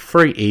Panthers,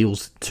 3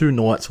 Eels, 2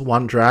 Knights,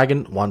 1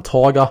 Dragon, 1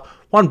 Tiger,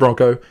 1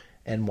 Bronco,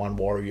 and 1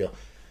 Warrior.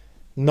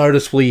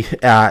 Noticeably,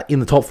 in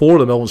the top 4 of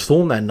the Melbourne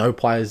Storm, there are no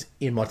players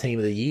in my team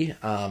of the year,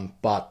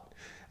 but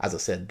as I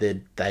said,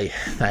 they're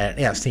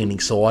an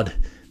outstanding side.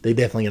 They're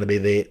definitely going to be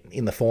there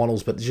in the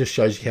finals, but it just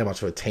shows you how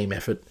much of a team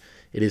effort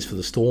it is for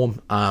the Storm.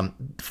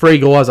 3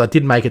 guys, I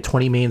did make a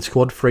 20-man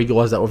squad. 3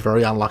 guys that were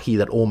very unlucky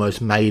that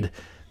almost made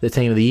the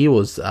team of the year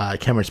was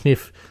Cameron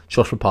Smith,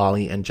 Josh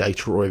Papali, and Jake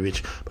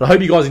Trbojevic. But I hope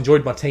you guys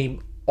enjoyed my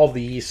team of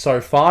the year so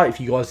far. If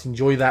you guys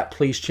enjoy that,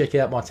 please check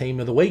out my team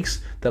of the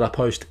weeks that I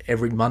post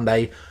every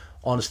Monday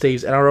on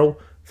Steve's NRL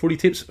Footy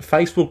Tips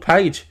Facebook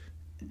page.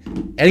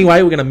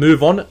 Anyway, we're going to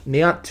move on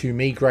now to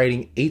me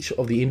grading each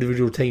of the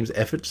individual teams'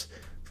 efforts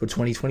for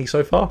 2020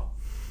 so far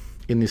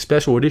in this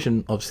special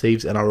edition of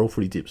Steve's NRL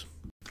Footy Tips.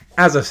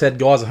 As I said,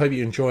 guys, I hope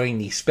you're enjoying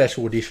the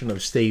special edition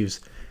of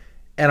Steve's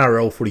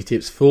NRL Footy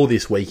Tips for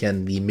this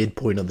weekend, the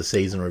midpoint of the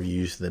season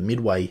reviews, the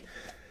midway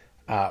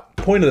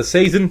point of the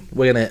season.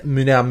 We're going to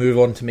now move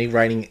on to me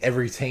rating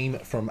every team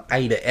from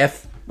A to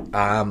F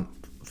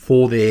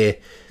for their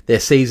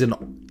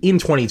season in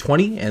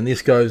 2020, and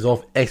this goes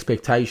off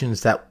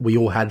expectations that we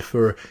all had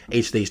for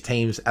each of these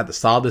teams at the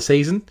start of the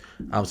season.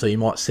 So you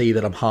might see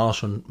that I'm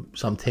harsh on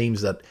some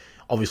teams that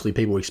obviously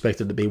people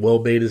expected to be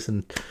world beaters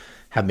and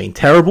have been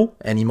terrible,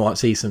 and you might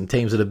see some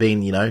teams that have been,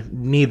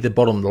 near the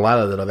bottom of the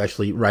ladder that I've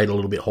actually rated a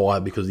little bit higher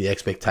because the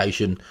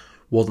expectation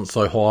wasn't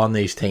so high on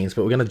these teams.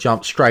 But we're going to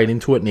jump straight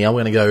into it now.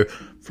 We're going to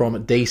go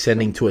from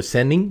descending to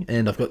ascending,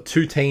 and I've got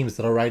 2 teams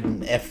that I rated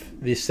an F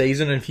this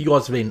season. And if you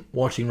guys have been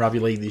watching rugby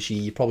league this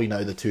year, you probably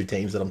know the 2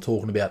 teams that I'm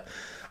talking about.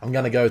 I'm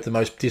going to go with the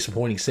most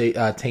disappointing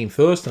team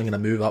first. I'm going to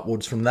move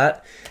upwards from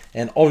that.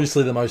 And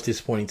obviously the most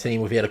disappointing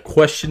team, if you had a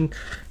question,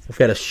 if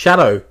you had a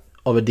shadow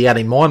of a doubt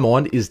in my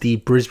mind, is the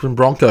Brisbane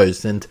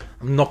Broncos. And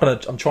I'm going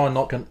to try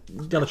not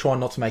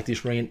to make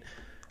this rant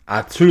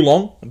too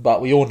long,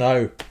 but we all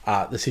know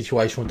the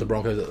situation with the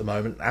Broncos at the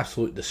moment.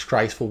 Absolute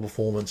disgraceful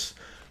performance.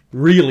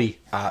 Really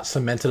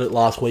cemented it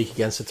last week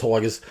against the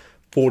Tigers,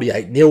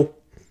 48-0.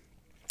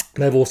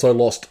 They've also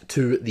lost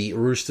to the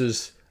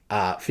Roosters,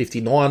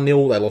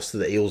 59-0. They lost to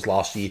the Eels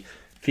last year,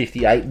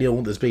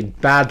 58-0. There's been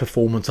bad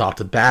performance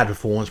after bad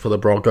performance for the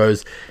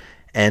Broncos.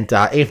 And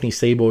Anthony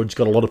Seibold's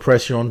got a lot of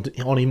pressure on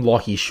him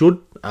like he should.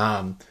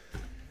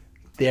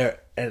 They're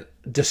a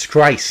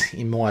disgrace,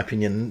 in my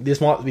opinion.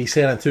 This might be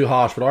sounding too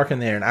harsh, but I reckon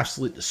they're an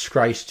absolute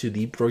disgrace to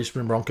the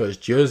Brisbane Broncos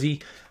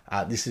jersey.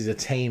 This is a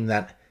team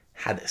that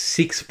had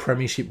 6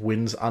 premiership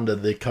wins under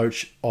the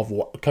coaching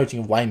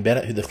of Wayne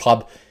Bennett, who the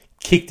club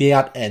kicked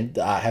out, and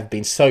have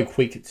been so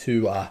quick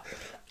to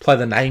play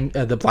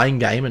the blame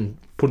game and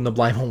putting the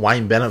blame on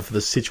Wayne Bennett for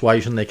the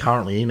situation they're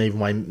currently in. Even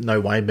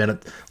Wayne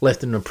Bennett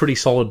left in a pretty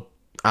solid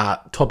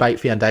top 8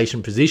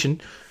 foundation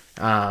position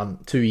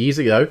 2 years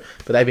ago,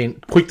 but they've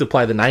been quick to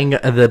play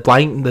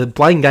the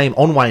blame game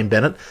on Wayne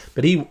Bennett.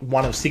 But he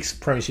one of 6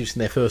 premierships in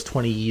their first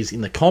 20 years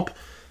in the comp.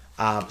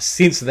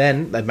 Since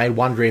then, they've made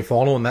 1 grand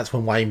final, and that's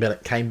when Wayne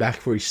Bennett came back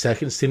for his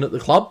second stint at the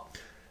club.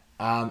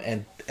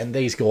 And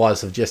these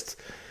guys have just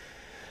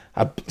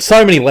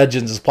so many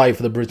legends has played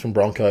for the Brisbane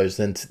Broncos,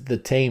 and the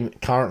team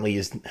currently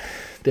is.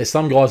 There's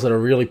some guys that are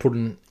really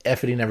putting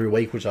effort in every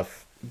week, which I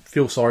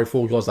feel sorry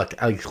for. Guys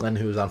like Alex Glenn,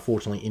 who has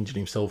unfortunately injured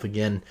himself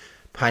again,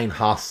 Payne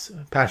Huss,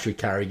 Patrick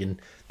Carrigan,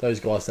 those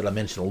guys that I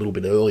mentioned a little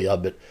bit earlier.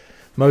 But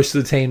most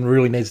of the team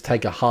really needs to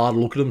take a hard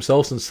look at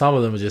themselves, and some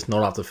of them are just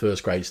not up to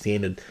first grade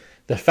standard.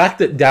 The fact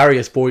that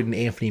Darius Boyd and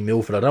Anthony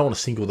Milford, I don't want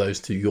to single those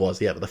 2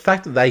 guys out, but the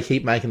fact that they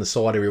keep making the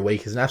side every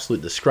week is an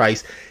absolute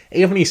disgrace.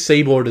 Anthony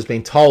Seibold has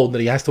been told that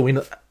he has to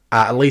win,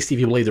 at least if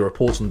you believe the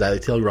reports on the Daily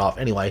Telegraph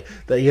anyway,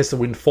 that he has to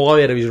win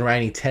 5 out of his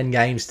remaining 10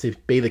 games to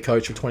be the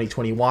coach of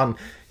 2021,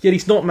 yet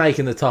he's not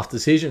making the tough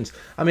decisions.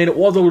 I mean, it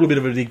was a little bit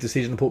of a big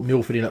decision to put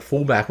Milford in at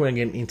fullback. We're going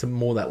to get into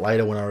more of that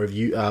later when I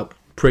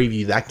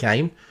preview that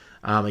game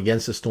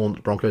against the Storm that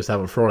the Broncos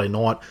have on Friday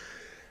night.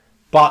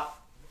 But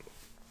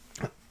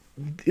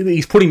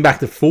he's putting back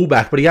the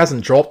fullback, but he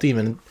hasn't dropped him.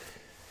 And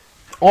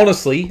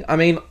honestly, I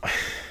mean,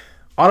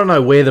 I don't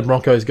know where the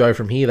Broncos go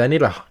from here. They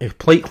need a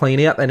complete clean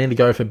out. They need to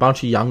go for a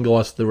bunch of young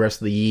guys for the rest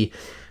of the year.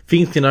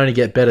 Things can only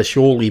get better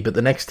surely, but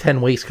the next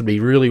 10 weeks could be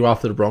really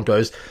rough for the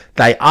Broncos.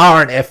 They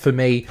are an F for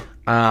me.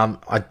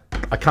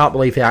 I can't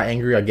believe how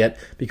angry I get,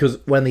 because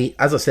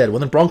as I said,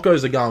 when the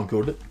Broncos are going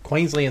good,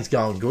 Queensland's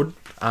going good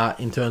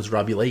in terms of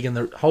rugby league, and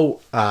the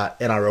whole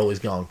NRL is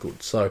going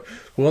good. So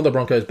we want the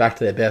Broncos back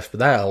to their best, but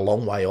they are a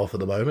long way off at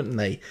the moment, and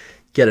they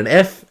get an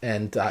F.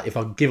 And if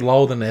I give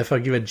lower than an F, I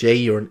give a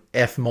G or an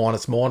F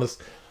minus,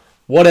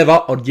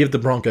 whatever. I'd give the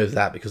Broncos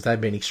that, because they've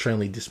been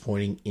extremely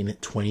disappointing in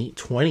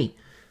 2020.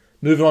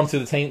 Moving on to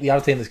the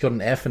other team that's got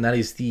an F, and that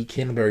is the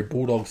Canterbury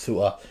Bulldogs, who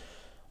are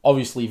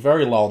obviously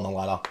very low on the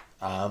ladder.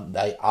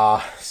 They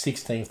are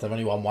 16th. They've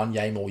only won one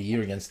game all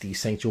year against the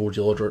St. George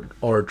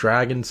Illawarra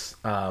Dragons.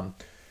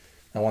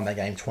 They won that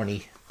game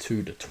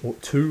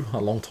 22-2 a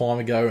long time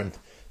ago, and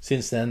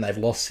since then they've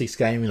lost 6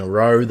 games in a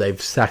row.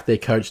 They've sacked their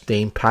coach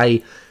Dean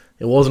Pay.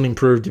 It wasn't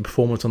improved in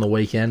performance on the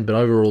weekend, but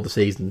overall the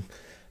season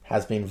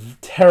has been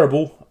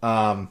terrible.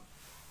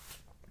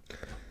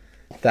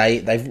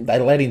 They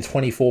let in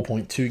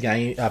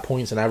 24.2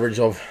 points, an average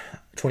of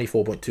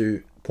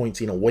 24.2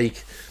 points in a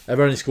week. They've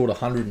only scored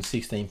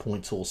 116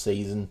 points all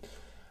season.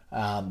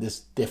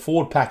 Their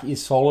forward pack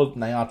is solid,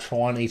 and they are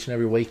trying each and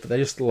every week, but they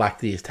just lack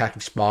the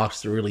attacking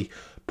sparks to really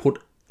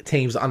put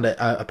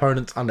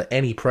opponents under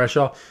any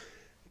pressure.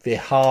 Their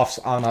halves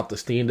aren't up to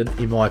standard,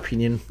 in my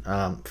opinion.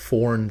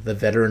 Foran, the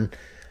veteran,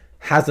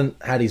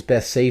 hasn't had his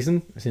best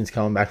season since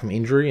coming back from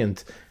injury,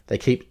 and they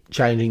keep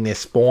changing their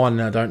spine,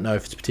 and I don't know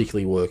if it's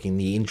particularly working.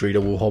 The injury to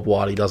Will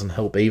Hobwadi doesn't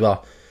help either.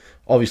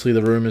 Obviously,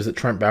 the rumours that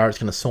Trent Barrett's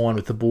going to sign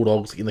with the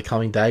Bulldogs in the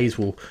coming days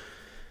will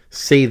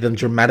see them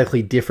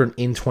dramatically different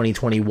in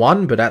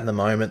 2021, but at the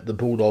moment, the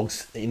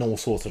Bulldogs in all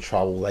sorts of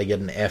trouble. They get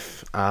an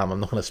F. I'm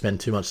not going to spend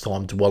too much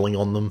time dwelling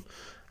on them.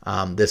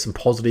 There's some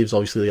positives.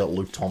 Obviously, they got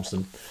Luke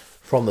Thompson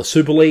from the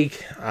Super League,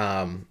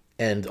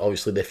 and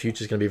obviously their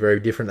future is going to be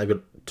very different. They've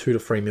got $2 to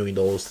 $3 million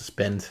to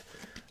spend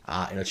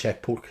in a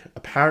checkbook,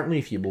 apparently,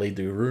 if you believe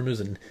the rumours.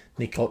 And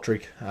Nick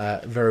Kotrick,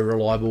 very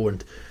reliable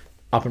and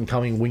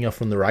up-and-coming winger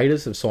from the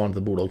Raiders, have signed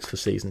the Bulldogs for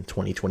season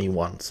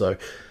 2021. So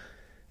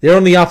they're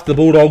on the up, the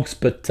Bulldogs,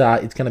 but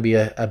it's going to be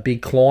a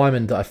big climb,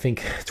 and I think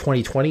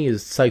 2020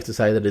 is safe to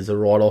say that it's a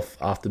write-off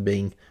after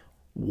being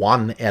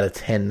 1 out of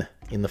 10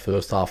 in the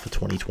first half of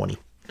 2020.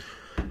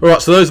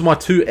 Alright, so those are my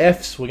 2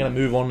 Fs. We're going to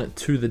move on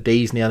to the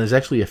Ds now. There's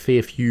actually a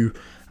fair few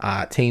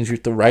teams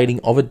with the rating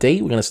of a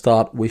D. We're going to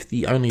start with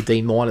the only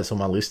D- on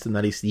my list, and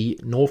that is the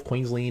North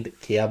Queensland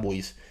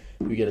Cowboys,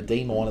 who get a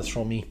D-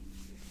 from me.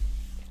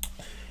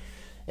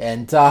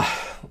 And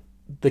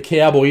the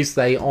Cowboys,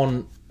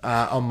 on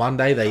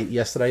Monday,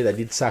 yesterday, they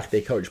did sack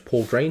their coach,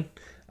 Paul Green.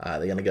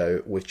 They're going to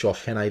go with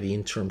Josh Hannay, the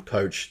interim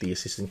coach, the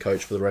assistant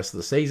coach for the rest of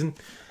the season,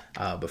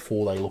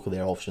 before they look at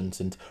their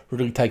options and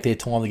really take their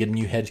time to get a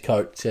new head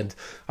coach. And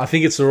I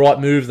think it's the right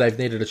move. They've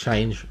needed a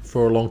change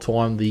for a long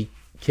time. The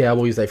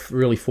Cowboys, they've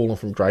really fallen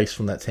from grace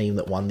from that team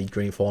that won the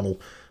Grand Final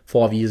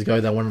 5 years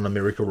ago. They went on a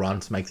miracle run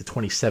to make the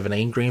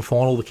 2017 Grand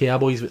Final, the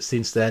Cowboys, but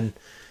since then,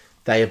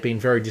 they have been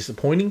very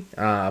disappointing.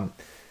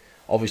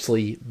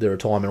 Obviously, the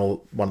retirement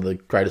of one of the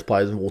greatest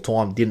players of all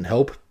time didn't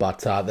help, but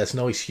that's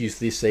no excuse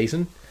this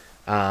season.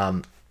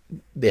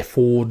 Their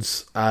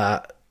forwards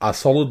are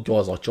solid,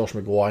 guys like Josh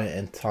Maguire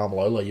and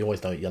Tamalolo. You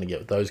always know what you're going to get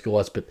with those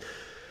guys, but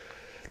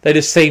they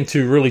just seem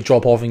to really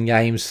drop off in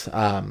games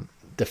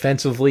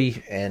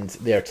defensively, and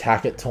their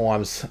attack at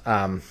times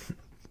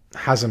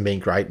hasn't been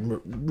great.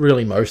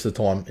 Really, most of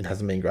the time, it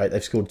hasn't been great.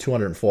 They've scored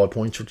 205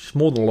 points, which is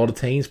more than a lot of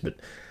teams, but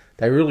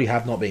they really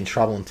have not been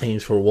troubling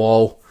teams for a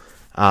while.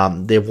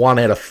 They've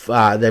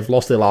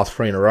lost their last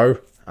 3 in a row.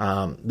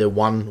 They're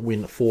 1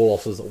 win, 4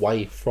 losses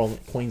away from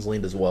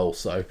Queensland as well.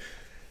 So,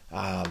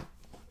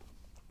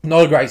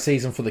 not a great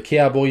season for the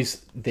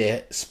Cowboys.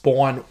 Their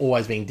spine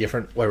always being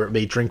different, whether it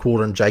be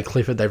Drinkwater and Jay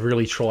Clifford. They've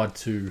really tried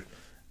to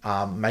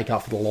make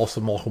up for the loss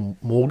of Michael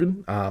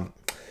Morgan.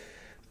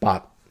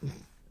 But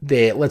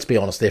let's be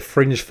honest, they're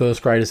fringe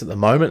first graders at the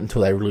moment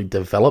until they really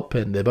develop,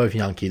 and they're both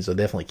young kids. So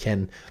definitely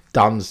Ken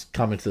Dunn's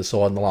come into the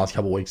side in the last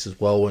couple of weeks as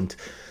well, and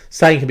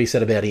same can be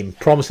said about him.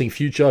 Promising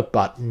future,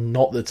 but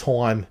not the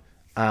time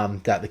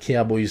that the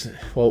Cowboys...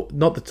 they're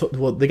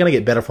going to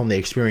get better from their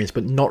experience,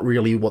 but not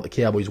really what the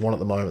Cowboys want at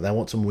the moment. They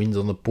want some wins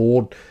on the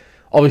board.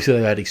 Obviously,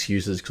 they've had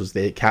excuses because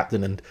their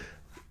captain and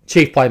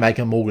chief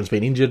playmaker Morgan's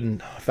been injured,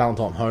 and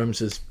Valentine Holmes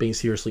has been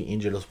seriously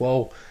injured as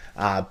well.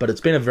 But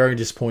it's been a very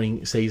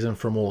disappointing season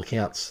from all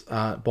accounts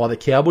by the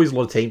Cowboys. A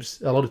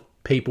lot of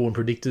people and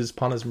predictors,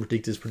 punters and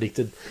predictors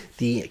predicted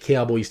the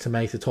Cowboys to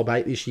make the top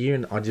 8 this year,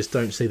 and I just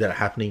don't see that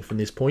happening from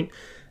this point.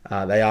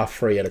 They are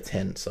 3 out of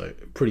 10, so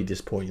pretty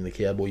disappointing, the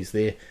Cowboys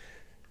there.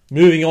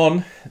 Moving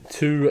on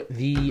to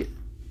who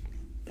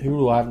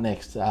do I have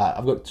next?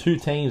 I've got 2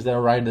 teams that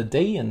are rated a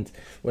D, and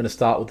we're going to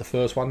start with the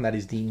first one. That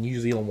is the New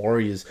Zealand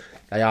Warriors.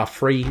 They are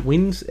 3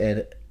 wins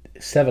and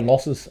 7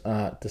 losses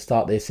to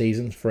start their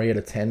season, 3 out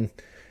of 10.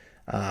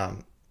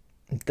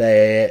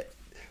 Their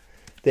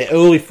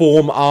early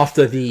form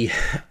after the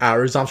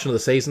resumption of the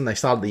season, they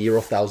started the year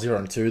off, they were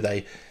 0-2.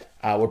 They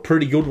were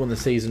pretty good when the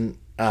season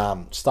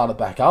started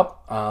back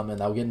up, and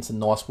they were getting some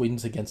nice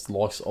wins against the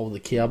likes of the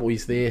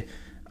Cowboys there,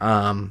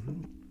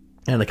 and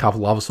a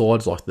couple of other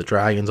sides like the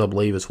Dragons, I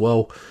believe, as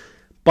well.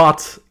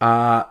 But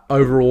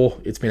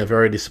overall, it's been a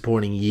very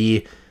disappointing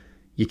year.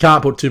 You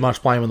can't put too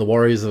much blame on the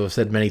Warriors, as I've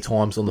said many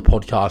times on the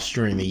podcast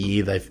during the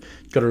year. They've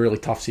got a really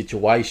tough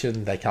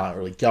situation. They can't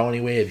really go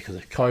anywhere because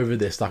of COVID.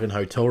 They're stuck in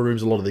hotel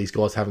rooms. A lot of these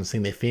guys haven't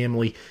seen their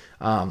family.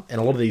 And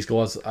a lot of these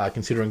guys are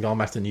considering going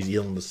back to New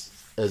Zealand,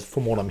 as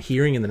from what I'm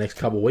hearing, in the next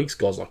couple of weeks.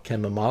 Guys like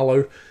Ken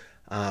Mamalo.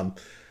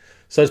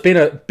 So it's been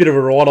a bit of a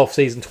write-off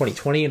season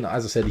 2020, and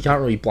as I said, you can't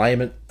really blame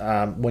it.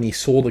 When you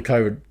saw the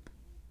COVID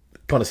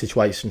kind of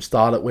situation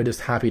started, we're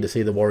just happy to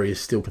see the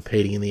Warriors still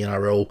competing in the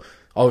NRL.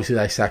 Obviously,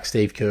 they sacked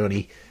Steve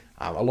Kearney.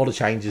 A lot of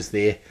changes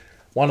there.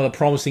 One of the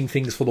promising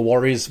things for the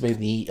Warriors has been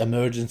the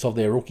emergence of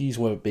their rookies,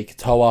 whether it be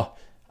Katoa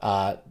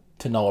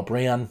to Noah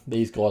Brown.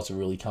 These guys have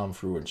really come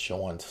through and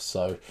shined.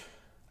 So,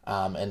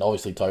 and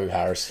obviously Tohu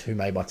Harris, who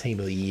made my team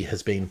of the year,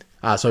 has been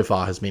so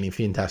far has been in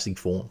fantastic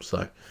form.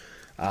 So,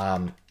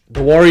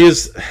 the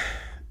Warriors,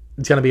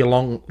 it's going to be a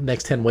long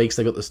next 10 weeks.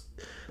 They've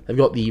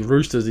got the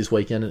Roosters this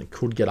weekend, and it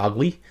could get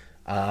ugly.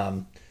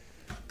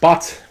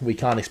 But we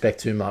can't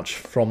expect too much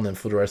from them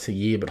for the rest of the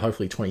year. But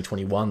hopefully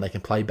 2021 they can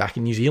play back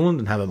in New Zealand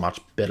and have a much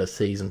better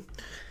season.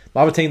 The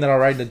other team that I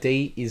rated a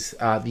D is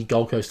the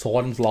Gold Coast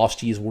Titans,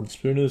 last year's Wooden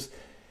Spooners.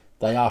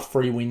 They are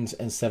 3 wins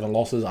and 7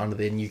 losses under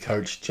their new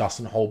coach,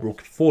 Justin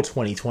Holbrook, for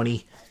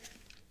 2020,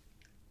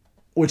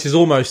 which is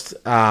almost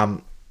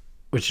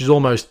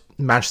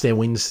matched their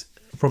wins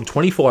from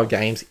 25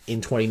 games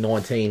in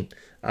 2019.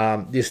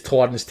 This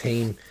Titans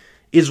team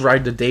is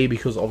rated a D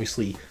because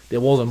obviously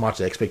there wasn't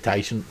much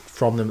expectation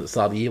from them at the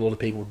start of the year. A lot of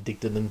people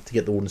predicted them to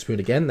get the Wooden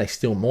Spoon again. They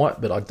still might,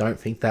 but I don't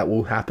think that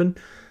will happen.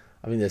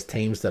 I think there's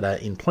teams that are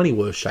in plenty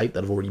worse shape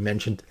that I've already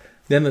mentioned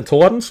than the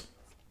Titans.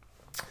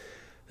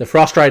 The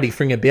frustrating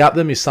thing about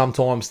them is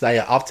sometimes they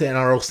are up to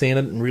NRL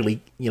standard and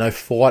really,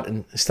 fight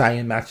and stay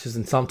in matches.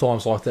 And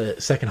sometimes, like the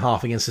second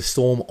half against the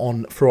Storm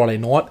on Friday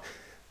night,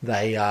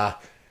 they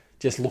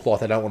just look like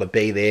they don't want to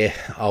be there.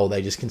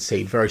 They just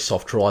concede very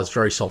soft tries,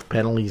 very soft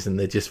penalties, and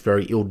they're just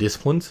very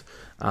ill-disciplined.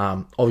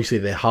 Obviously,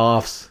 their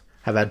halves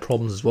have had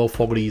problems as well.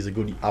 Fogarty is a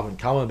good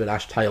up-and-comer, but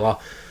Ash Taylor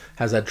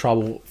has had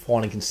trouble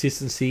finding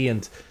consistency,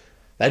 and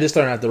they just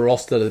don't have the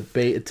roster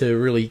to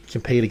really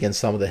compete against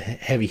some of the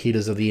heavy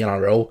hitters of the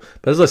NRL.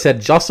 But as I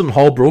said, Justin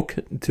Holbrook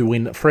to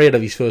win 3 out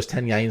of his first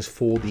 10 games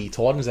for the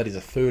Titans, that is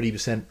a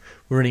 30%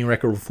 winning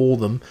record for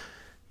them.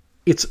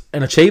 It's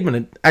an achievement.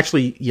 And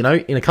actually, in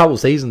a couple of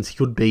seasons, he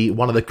could be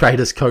one of the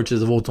greatest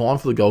coaches of all time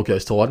for the Gold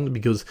Coast Titans,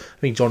 because I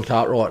think John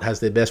Cartwright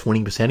has their best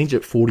winning percentage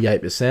at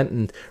 48%.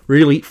 And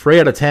really, 3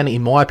 out of 10,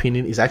 in my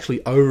opinion, is actually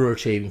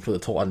overachieving for the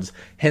Titans.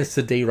 Hence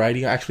the D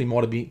rating. Actually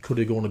could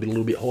have gone a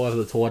little bit higher for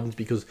the Titans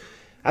because,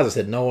 as I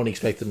said, no one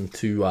expected them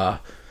to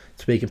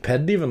be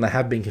competitive, and they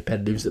have been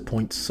competitive at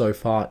points so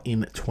far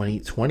in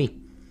 2020.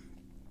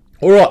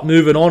 All right,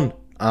 moving on.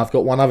 I've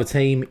got one other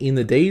team in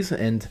the Ds,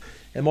 and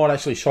it might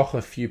actually shock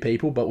a few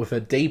people, but with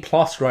a D+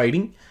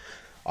 rating,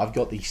 I've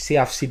got the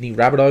South Sydney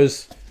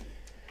Rabbitohs.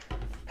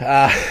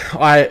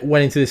 I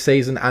went into this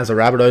season as a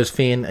Rabbitohs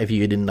fan. If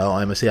you didn't know,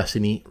 I'm a South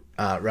Sydney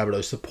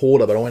Rabbitohs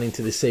supporter, but I went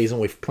into this season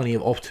with plenty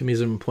of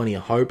optimism, plenty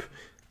of hope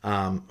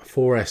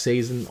for our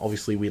season.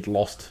 Obviously, we'd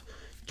lost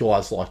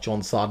guys like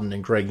John Sutton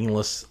and Greg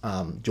Inglis,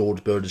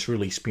 George Burgess,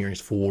 really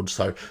experienced forwards,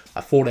 so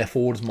I thought our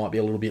forwards might be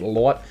a little bit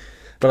light.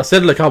 But I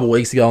said it a couple of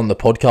weeks ago on the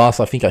podcast.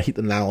 I think I hit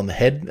the nail on the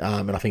head,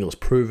 and I think it was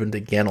proven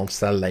again on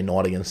Saturday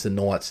night against the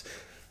Knights.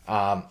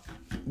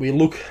 We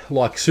look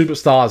like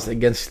superstars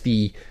against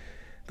the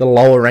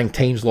lower-ranked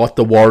teams like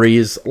the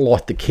Warriors,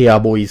 like the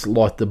Cowboys,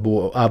 like the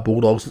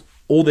Bulldogs,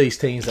 all these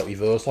teams that we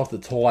verse, like the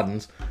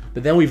Titans.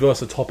 But then we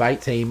verse a top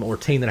 8 team or a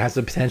team that has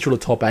the potential to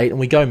top 8, and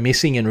we go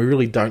missing and we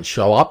really don't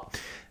show up.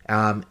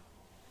 And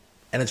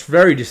it's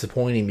very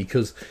disappointing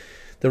because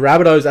the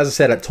Rabbitohs, as I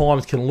said, at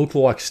times can look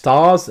like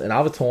stars, and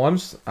other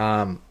times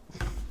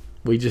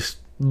we just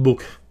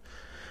look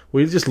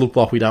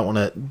like we don't want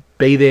to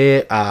be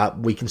there.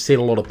 We concede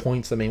a lot of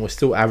points. I mean, we're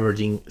still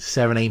averaging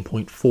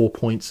 17.4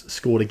 points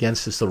scored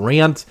against us a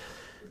round.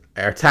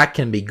 Our attack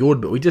can be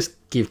good, but we just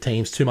give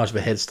teams too much of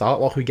a head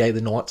start, like we gave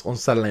the Knights on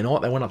Saturday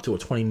night. They went up to a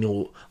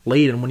 20-0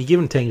 lead, and when you're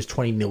giving teams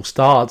 20-0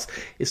 starts,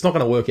 it's not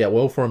going to work out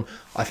well for them.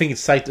 I think it's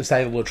safe to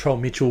say the Latrell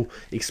Mitchell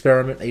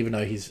experiment, even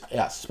though he's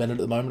out suspended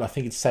at the moment, I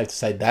think it's safe to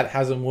say that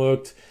hasn't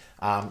worked.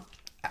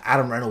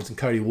 Adam Reynolds and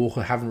Cody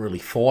Walker haven't really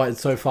fired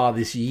so far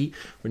this year.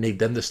 We need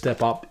them to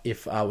step up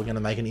if we're going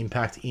to make an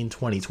impact in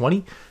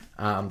 2020.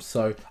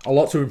 So a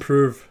lot to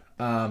improve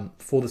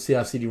for the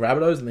South Sydney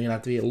Rabbitohs, and they're going to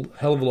have to be a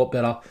hell of a lot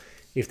better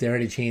if they're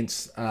any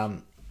chance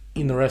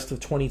in the rest of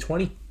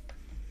 2020.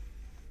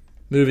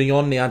 Moving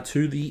on now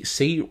to the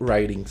C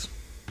ratings.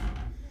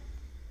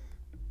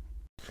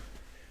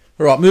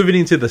 All right, moving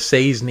into the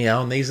Cs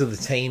now, and these are the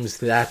teams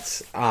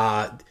that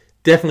are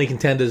definitely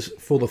contenders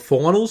for the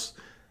finals,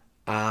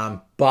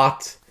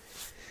 but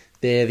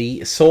they're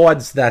the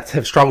sides that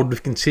have struggled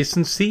with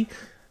consistency,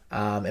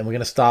 and we're going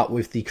to start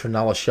with the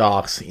Cronulla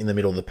Sharks in the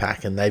middle of the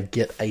pack, and they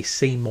get a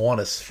C-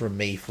 from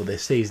me for their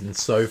season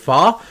so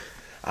far.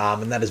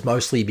 And that is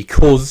mostly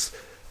because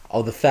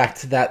of the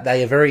fact that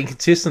they are very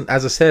inconsistent.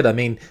 As I said, I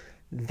mean,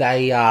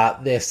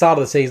 their start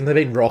of the season, they've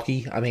been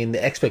rocky. I mean,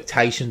 the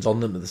expectations on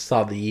them at the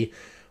start of the year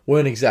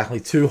weren't exactly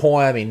too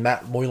high. I mean,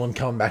 Matt Moylan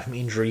coming back from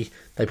injury,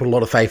 they put a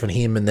lot of faith in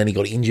him, and then he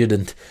got injured.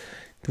 And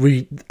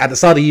at the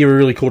start of the year, we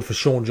really called for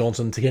Sean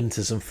Johnson to get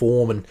into some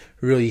form and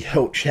really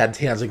help Chad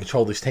Townsend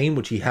control this team,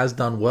 which he has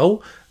done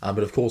well. But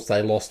of course,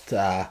 they lost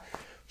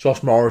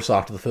Josh Morris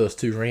after the first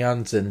 2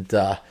 rounds, and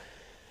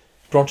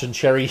Bronson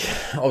Cherry,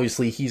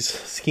 obviously his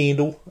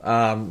scandal,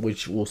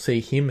 which will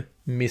see him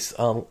miss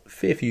a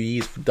fair few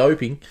years for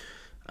doping.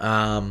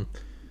 But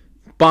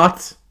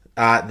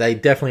they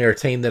definitely are a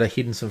team that are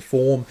hitting some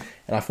form,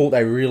 and I thought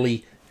they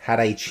really had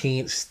a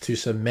chance to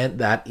cement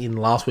that in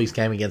last week's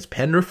game against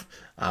Penrith,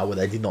 where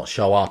they did not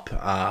show up.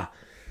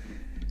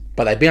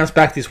 But they bounced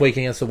back this week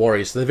against the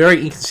Warriors. So they're a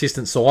very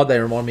inconsistent side. They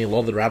remind me a lot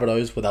of the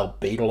Rabbitohs, where they'll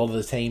beat a lot of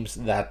the teams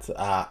that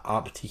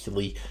aren't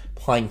particularly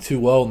playing too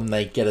well, and then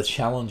they get a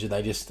challenge and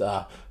they just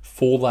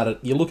fall at it.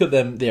 You look at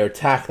them, their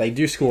attack, they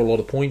do score a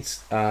lot of points.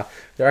 They're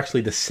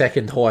actually the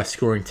second highest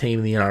scoring team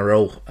in the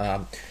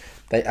NRL.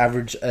 They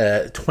average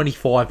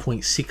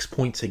 25.6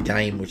 points a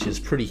game, which is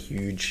pretty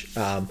huge.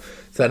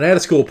 So they know how to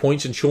score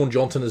points, and Sean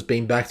Johnson has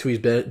been back to his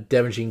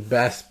damaging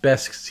best.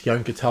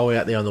 Sion Katoa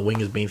out there on the wing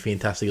has been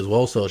fantastic as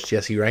well, so it's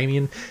Jesse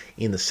Ramian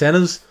in the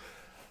centres.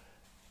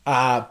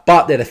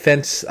 But their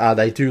defence,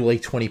 they do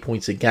leak 20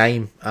 points a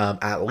game,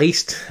 at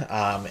least,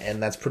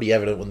 and that's pretty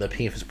evident when the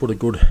Panthers put a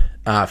good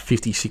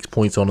 56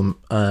 points on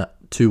them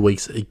 2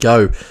 weeks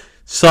ago.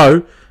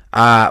 So,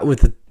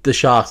 with the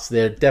Sharks,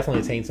 they're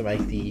definitely a team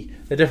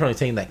they're definitely a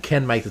team that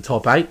can make the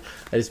top 8.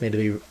 They just need to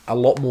be a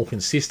lot more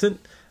consistent.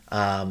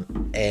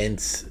 And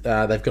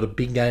they've got a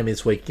big game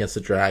this week against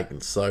the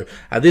Dragons. So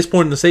at this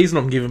point in the season,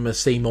 I'm giving them a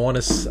C-.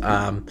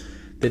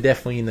 They're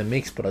definitely in the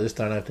mix, but I just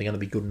don't know if they're going to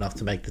be good enough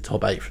to make the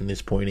top 8 from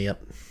this point out.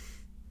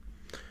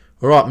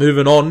 All right,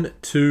 moving on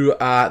to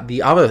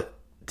the other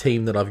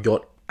team that I've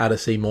got at a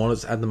C-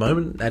 at the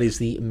moment. That is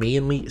the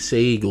Manly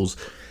Sea Eagles.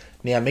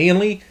 Now,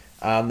 Manly,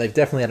 they've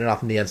definitely had an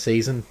up and down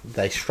season.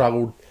 They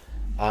struggled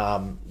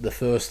the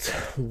first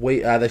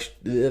week.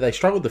 They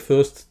struggled the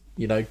first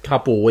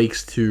couple of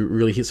weeks to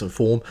really hit some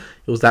form.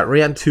 It was that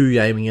round 2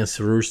 game against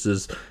the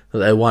Roosters that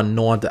they won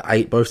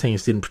 9-8. Both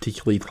teams didn't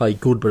particularly play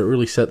good, but it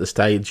really set the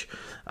stage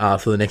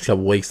for the next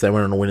couple of weeks. They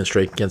went on a winning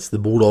streak against the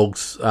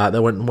Bulldogs. They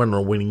went on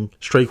a winning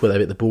streak where they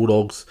beat the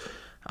Bulldogs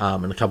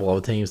and a couple of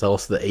other teams. They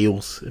lost to the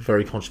Eels,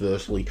 very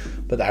controversially,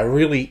 but they were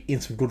really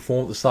in some good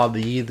form at the start of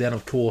the year. Then,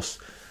 of course,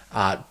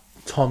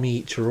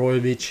 Tommy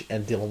Chorovic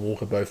and Dylan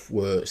Walker both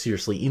were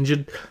seriously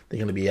injured. They're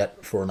going to be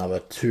out for another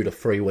 2 to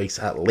 3 weeks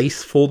at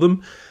least for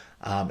them.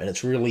 And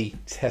it's really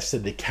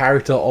tested the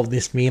character of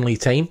this Manly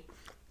team.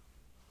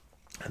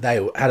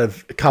 They had a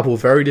couple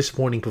of very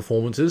disappointing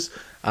performances,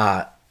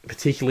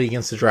 particularly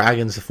against the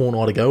Dragons a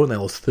fortnight ago, and they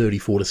lost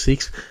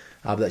 34-6.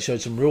 But that showed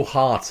some real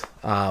heart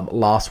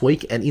last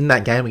week. And in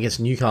that game against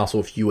Newcastle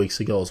a few weeks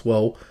ago as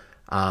well,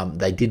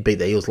 they did beat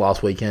the Eels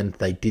last weekend.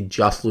 They did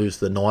just lose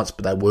to the Knights,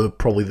 but they were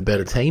probably the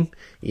better team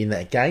in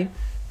that game.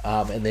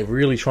 And they're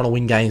really trying to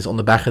win games on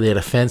the back of their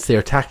defence. Their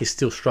attack is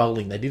still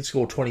struggling. They did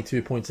score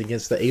 22 points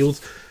against the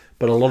Eels,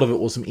 but a lot of it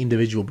was some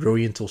individual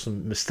brilliance or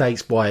some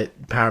mistakes by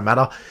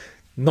Parramatta.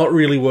 Not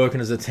really working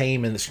as a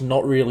team, and it's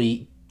not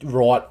really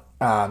right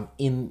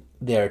in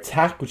their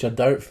attack, which I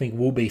don't think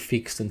will be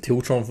fixed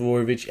until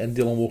Tromforovic and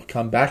Dylan Walker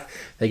come back.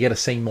 They get a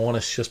C-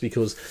 just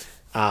because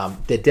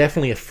they're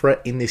definitely a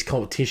threat in this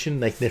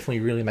competition. They can definitely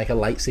really make a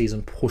late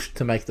season push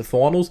to make the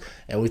finals,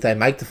 and if they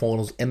make the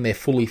finals and they're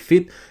fully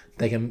fit,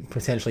 they can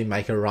potentially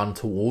make a run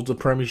towards a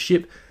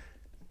premiership.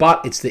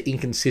 But it's the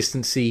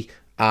inconsistency.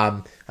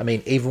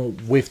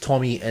 Even with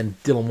Tommy and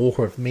Dylan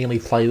Walker, if Manly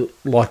play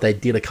like they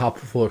did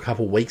for a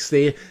couple of weeks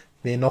there,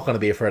 they're not going to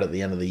be a threat at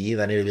the end of the year.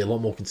 They need to be a lot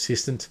more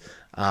consistent.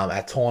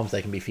 At times,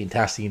 they can be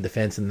fantastic in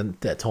defence, and then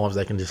at times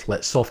they can just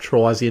let soft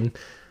tries in.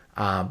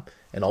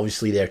 And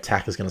obviously, their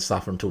attack is going to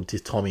suffer until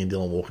Tommy and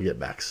Dylan Walker get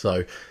back.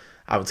 So,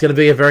 it's going to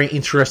be a very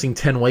interesting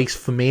 10 weeks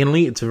for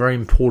Manly. It's a very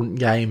important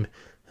game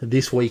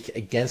this week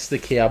against the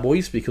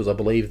Cowboys, because I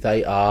believe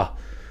they are...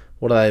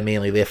 What are they,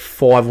 Manly? They're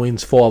 5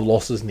 wins, 5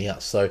 losses now.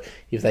 So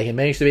if they can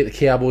manage to beat the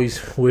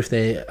Cowboys with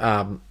their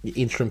new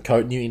interim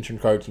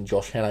coach and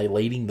Josh Hannay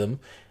leading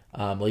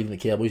the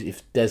Cowboys,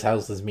 if Des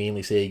Hasler's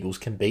Manly Sea Eagles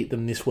can beat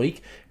them this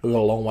week, we've got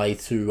a long way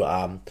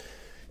to,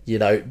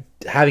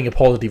 having a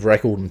positive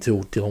record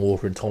until Dylan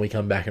Walker and Tommy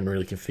come back and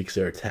really can fix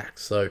their attack.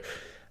 So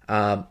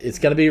it's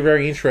going to be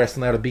very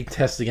interesting. They had a big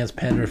test against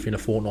Penrith in a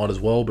fortnight as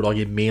well, but I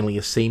give Manly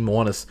a C-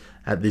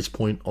 at this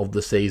point of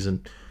the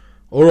season.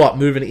 All right,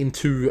 moving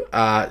into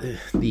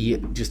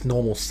the just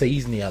normal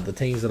C's now. The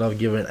teams that I've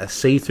given a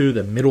C to,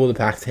 the middle of the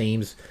pack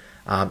teams,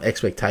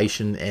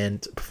 expectation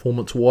and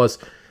performance-wise.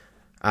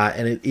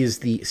 And it is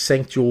the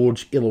St.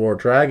 George Illawarra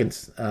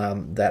Dragons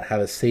that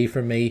have a C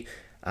from me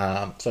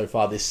so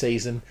far this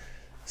season.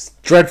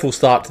 Dreadful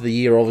start to the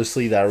year,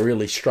 obviously. They're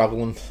really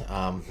struggling.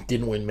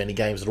 Didn't win many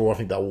games at all. I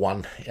think they won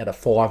 1 out of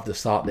 5 to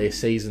start their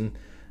season.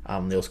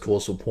 There was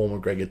cause for Paul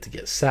McGregor to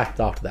get sacked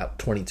after that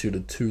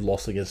 22-2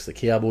 loss against the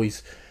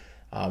Cowboys.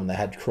 They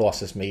had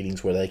crisis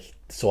meetings where they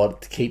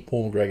decided to keep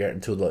Paul McGregor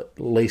until at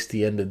least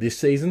the end of this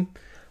season.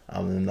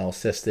 And then they'll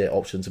assess their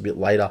options a bit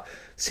later.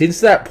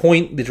 Since that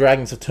point, the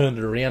Dragons have turned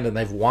it around and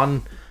they've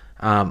won.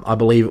 I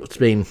believe it's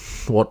been,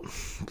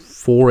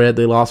 4 out of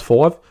their last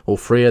 5? Or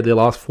 3 out of their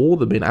last 4?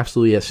 They've been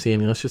absolutely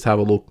outstanding. Let's just have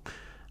a look.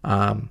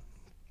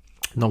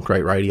 Not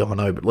great radio, I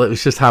know, but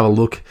let's just have a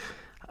look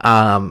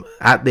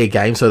at their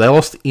game. So they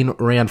lost in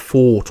round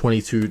 4,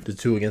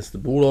 22-2 against the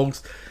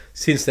Bulldogs.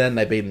 Since then,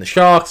 they've beaten the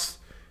Sharks.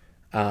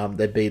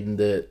 They've beaten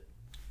the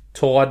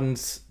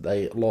Titans.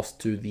 They lost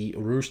to the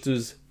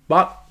Roosters,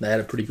 but they had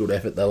a pretty good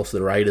effort. They lost to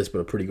the Raiders, but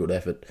a pretty good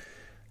effort.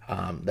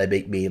 They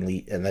beat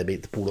Manly and they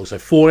beat the Bulldogs. So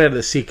 4 out of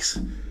the 6.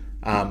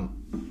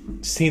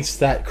 Since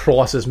that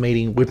crisis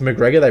meeting with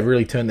McGregor, they've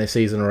really turned their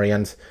season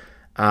around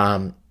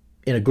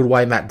in a good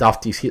way. Matt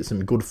Duffy's hit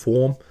some good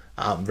form.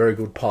 Very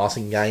good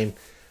passing game.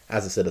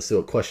 As I said, I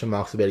still got question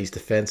marks about his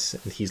defence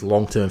and his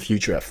long-term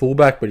future at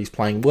fullback, but he's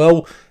playing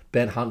well.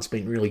 Ben Hunt's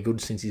been really good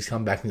since he's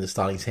come back into the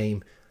starting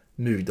team.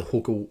 Moved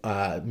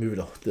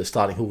the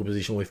starting hooker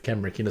position with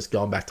Cameron McInnes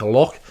going back to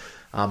lock.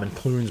 And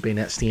Clune's been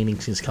outstanding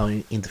since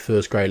coming into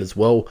first grade as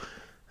well.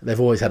 They've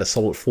always had a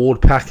solid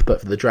forward pack, but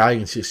for the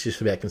Dragons, it's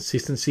just about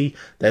consistency.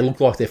 They look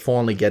like they're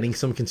finally getting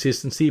some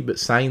consistency, but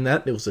saying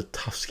that, it was a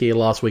tough scare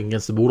last week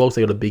against the Bulldogs.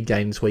 They got a big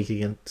game this week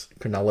against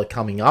Cronulla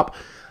coming up.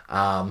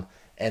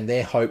 And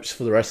their hopes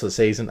for the rest of the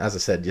season, as I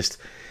said, just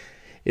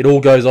it all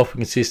goes off with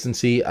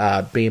consistency,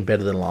 being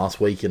better than last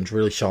week and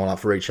really showing up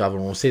for each other.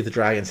 And we'll see if the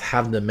Dragons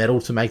have the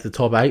medal to make the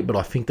top 8, but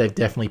I think they've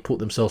definitely put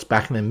themselves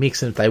back in the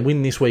mix. And if they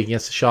win this week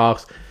against the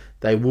Sharks,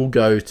 they will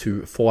go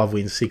to 5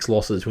 wins, 6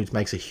 losses, which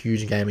makes a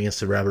huge game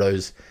against the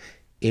Rabbitohs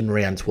in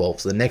round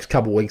 12. So the next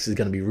couple of weeks is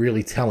going to be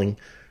really telling.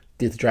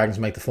 Did the Dragons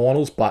make the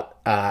finals? But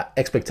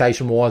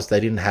expectation-wise, they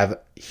didn't have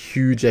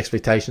huge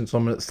expectations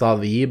on them at the start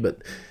of the year,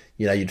 but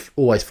you know, you'd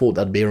always thought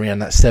they'd be around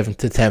that 7th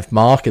to 10th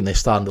mark, and they're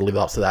starting to live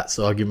up to that.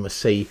 So I'll give them a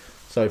C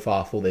so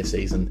far for their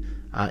season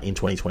in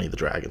 2020, the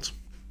Dragons.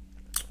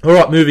 All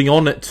right, moving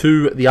on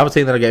to the other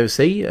team that I gave a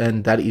C,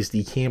 and that is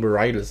the Canberra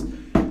Raiders.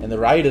 And the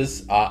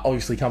Raiders are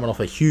obviously coming off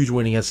a huge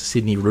win against the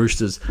Sydney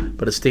Roosters,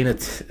 but it's been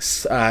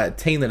a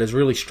team that has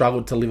really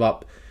struggled to live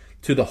up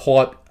to the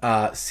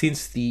hype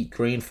since the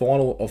grand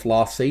final of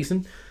last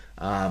season.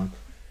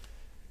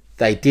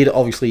 They did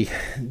obviously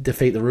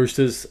defeat the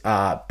Roosters,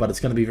 but it's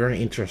going to be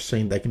very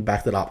interesting. They can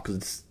back that up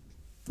because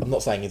I'm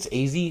not saying it's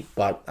easy,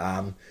 but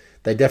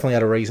they definitely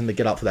had a reason to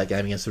get up for that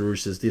game against the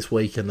Roosters this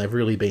week, and they've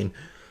really been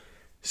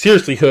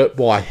seriously hurt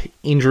by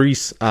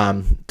injuries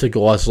to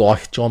guys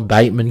like John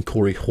Bateman,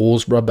 Corey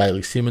Horsburgh,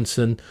 Bailey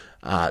Simonson,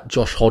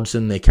 Josh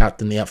Hodgson, their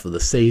captain, out for the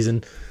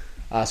season.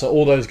 So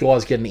all those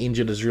guys getting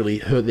injured has really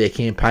hurt their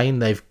campaign.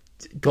 They've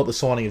got the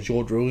signing of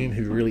George William,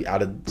 who really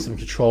added some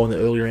control in the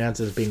early rounds,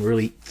 has been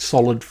really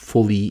solid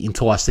for the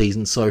entire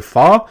season so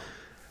far.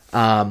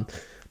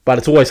 But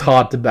it's always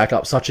hard to back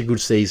up such a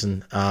good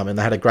season. And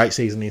they had a great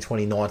season in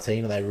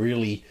 2019, and they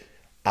really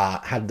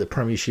had the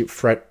premiership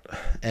threat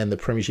and the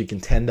premiership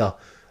contender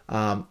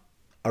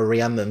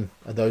around them,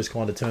 those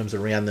kind of terms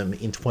around them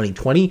in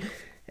 2020.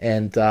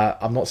 And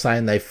I'm not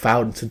saying they've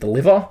failed to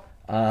deliver,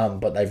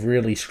 but they've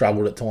really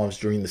struggled at times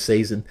during the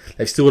season.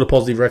 They've still got a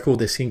positive record.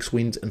 They're 6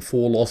 wins and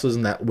 4 losses,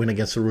 and that win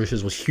against the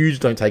Roosters was huge.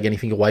 Don't take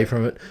anything away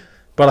from it.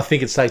 But I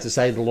think it's safe to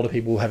say that a lot of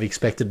people have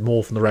expected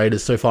more from the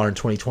Raiders so far in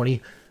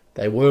 2020.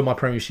 They were my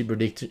premiership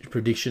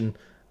prediction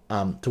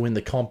to win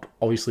the comp.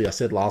 Obviously, I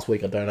said last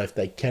week I don't know if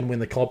they can win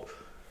the comp.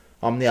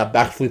 I'm now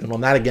backflipping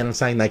on that again and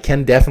saying they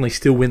can definitely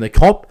still win the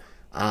comp.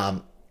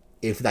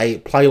 If they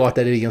play like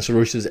they did against the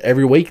Roosters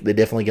every week, they're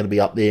definitely going to be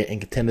up there and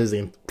contenders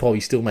and probably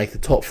still make the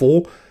top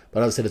 4.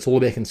 But as I said, it's all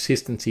about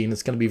consistency, and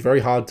it's going to be very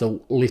hard to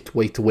lift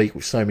week to week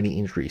with so many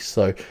injuries.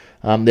 So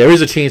there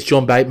is a chance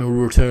John Bateman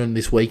will return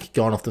this week,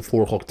 going off the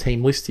 4 o'clock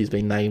team list. He's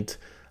been named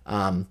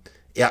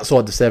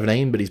outside the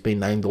 17, but he's been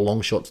named a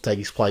long shot to take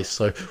his place.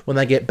 So when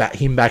they get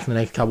him back in the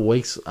next couple of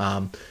weeks,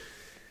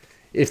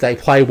 if they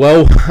play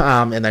well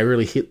and they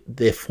really hit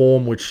their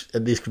form, which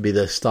this could be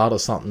the start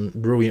of something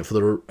brilliant for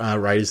the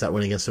Raiders that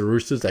win against the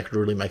Roosters, they could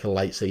really make a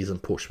late season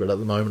push. But at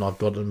the moment, I've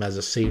got them as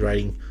a C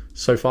rating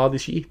so far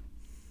this year.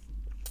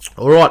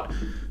 All right,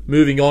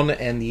 moving on,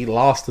 and the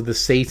last of the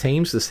C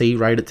teams, the C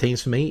rated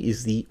teams for me,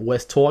 is the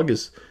West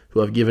Tigers,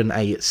 who I've given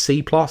a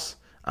C+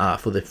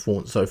 for their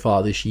performance so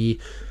far this year.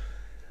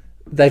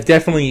 They've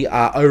definitely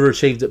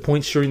overachieved at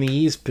points during the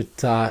years,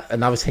 but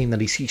another team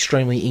that is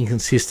extremely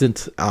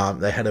inconsistent.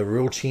 They had a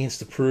real chance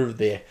to prove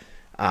their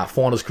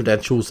finals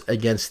credentials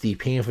against the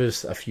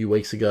Panthers a few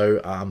weeks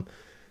ago.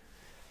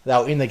 They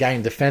were in the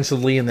game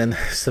defensively, and then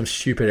some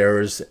stupid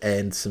errors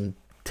and some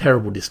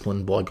terrible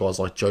discipline by guys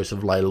like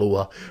Joseph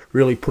Leilua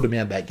really put them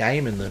out of that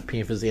game, and the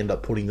Panthers end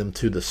up putting them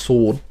to the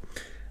sword.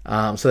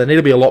 So they need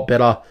to be a lot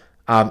better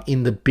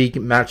in the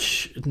big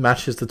matches.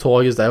 The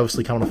Tigers, they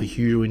obviously coming off a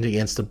huge win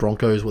against the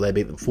Broncos where they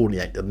beat them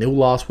 48-0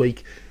 last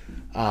week.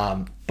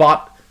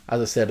 But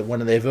as I said,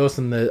 when they're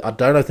versing I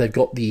don't know if they've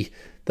got the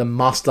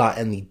muster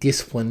and the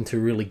discipline to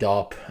really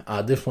go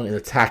up. Discipline in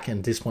attack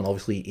and discipline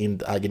obviously in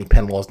getting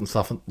penalised and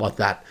stuff like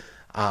that.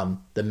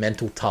 The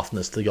mental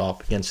toughness to go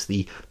up against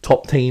the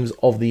top teams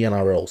of the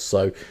NRL.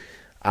 So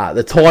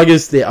the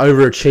Tigers, they're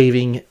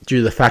overachieving due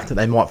to the fact that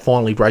they might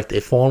finally break their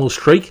final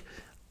streak,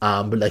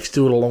 but they've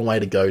still got a long way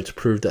to go to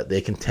prove that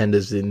they're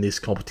contenders in this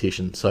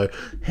competition. So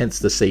hence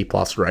the C+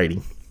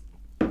 rating.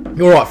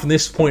 All right, from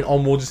this point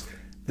onwards,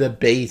 the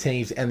B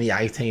teams and the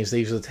A teams,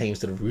 these are the teams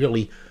that have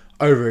really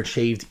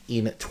overachieved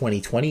in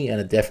 2020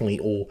 and are definitely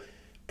all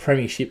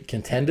premiership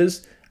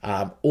contenders.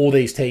 All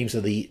these teams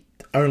are the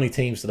only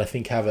teams that I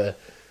think have a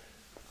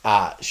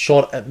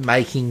shot at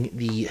making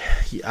the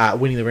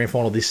winning the grand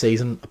final this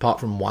season, apart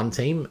from one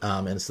team,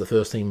 and it's the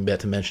first team I'm about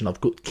to mention.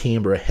 I've got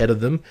Canberra ahead of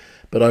them,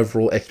 but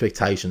overall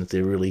expectations,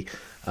 they're really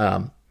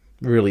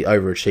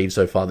overachieved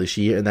so far this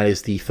year, and that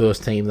is the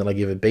first team that I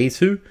give a B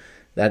to.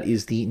 That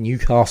is the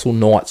Newcastle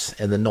Knights,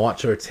 and the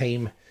Knights are a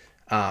team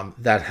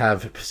that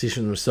have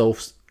positioned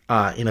themselves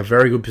in a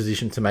very good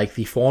position to make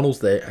the finals.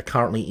 They are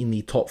currently in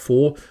the top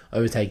 4,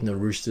 overtaking the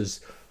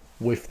Roosters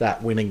with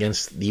that win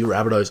against the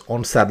Rabbitohs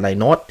on Saturday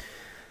night,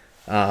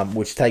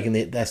 which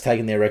that's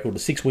taken their record to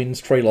 6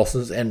 wins, 3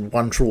 losses, and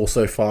 1 draw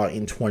so far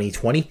in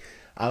 2020.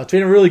 It's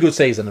been a really good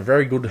season, a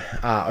very good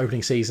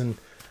opening season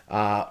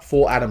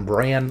for Adam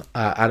O'Brien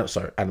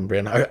after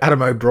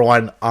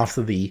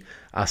the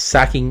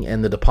sacking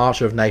and the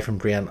departure of Nathan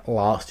Brown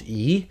last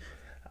year.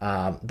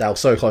 They were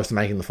so close to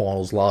making the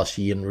finals last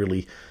year and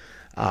really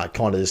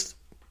kind of just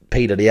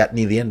petered out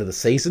near the end of the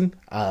season.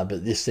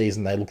 But this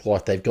season they look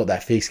like they've got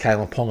that fixed.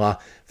 Kalen Ponga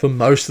for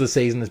most of the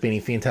season has been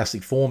in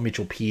fantastic form.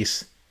 Mitchell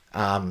Pearce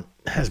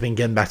has been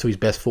getting back to his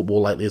best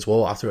football lately as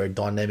well after a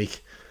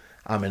dynamic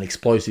and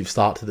explosive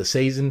start to the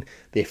season.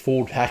 Their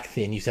forward pack,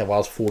 their New South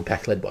Wales forward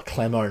pack led by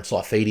Clemmer and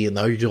Saifidi, and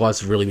those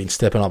guys have really been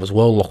stepping up as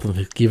well. Lachlan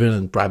Fitzgibbon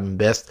and Bradman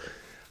Best.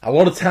 A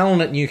lot of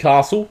talent at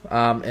Newcastle,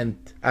 and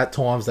at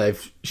times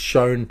they've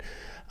shown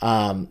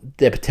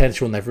their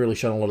potential, and they've really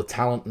shown a lot of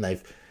talent, and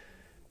they've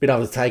been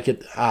able to take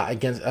it up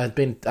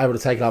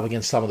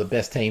against some of the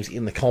best teams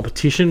in the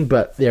competition.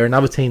 But they're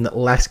another team that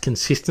lacks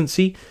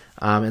consistency,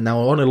 and they were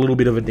on a little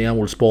bit of a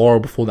downward spiral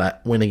before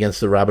that win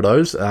against the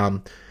Rabbitohs.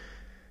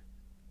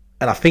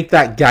 And I think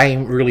that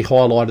game really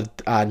highlighted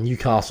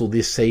Newcastle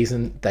this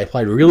season. They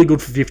played really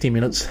good for 50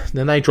 minutes,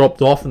 then they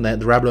dropped off, and the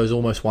Rabbitohs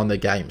almost won their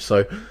game.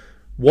 So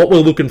what we're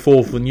looking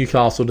for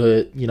Newcastle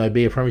to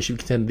be a premiership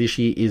contender this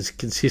year is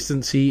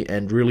consistency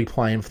and really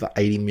playing for the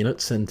 80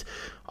 minutes. And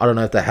I don't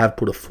know if they have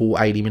put a full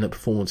 80-minute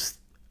performance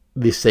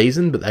this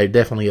season, but they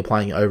definitely are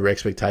playing over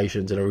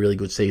expectations and a really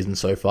good season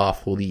so far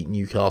for the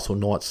Newcastle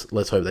Knights.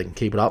 Let's hope they can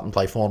keep it up and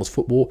play finals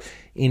football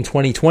in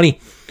 2020.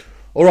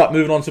 All right,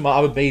 moving on to my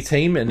other B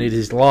team, and it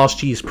is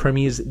last year's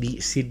premiers, the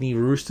Sydney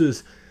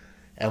Roosters.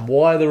 And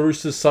why are the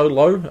Roosters so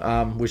low?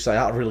 Which they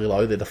are really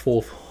low. They're the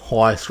 4th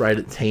highest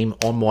rated team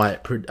on my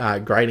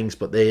gradings,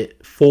 but they're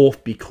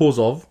 4th because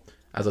of,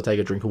 as I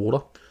take a drink of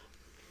water,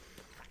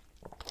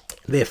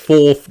 they're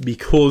 4th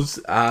because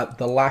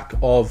the lack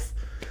of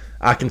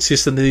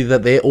consistency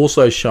that they're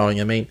also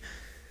showing. I mean,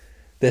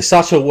 they're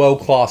such a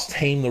world-class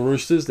team, the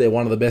Roosters. They're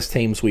one of the best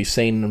teams we've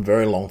seen in a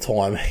very long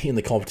time in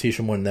the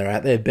competition when they're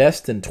at their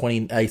best. In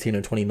 2018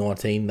 and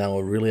 2019, they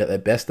were really at their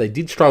best. They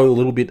did struggle a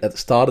little bit at the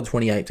start of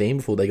 2018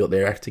 before they got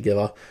their act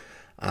together.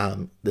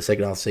 The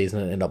second half of the season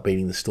and ended up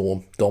beating the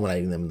Storm,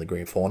 dominating them in the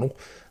grand final.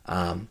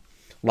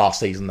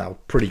 Last season, they were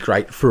pretty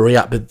great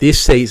throughout, but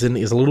this season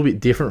is a little bit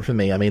different for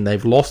me. I mean,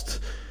 they've lost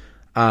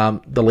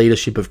the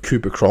leadership of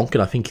Cooper Cronk,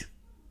 and I think,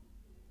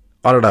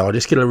 I don't know, I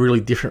just get a really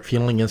different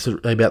feeling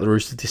about the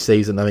Roosters this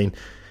season. I mean,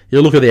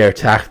 you look at their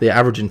attack, they're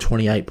averaging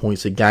 28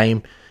 points a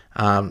game,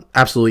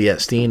 absolutely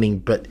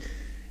outstanding,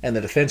 and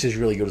the defence is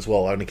really good as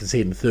well, only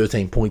conceding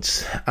 13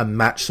 points a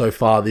match so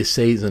far this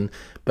season.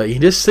 But you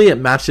just see it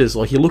matches,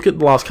 like you look at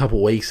the last couple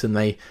of weeks, and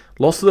they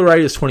lost to the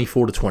Raiders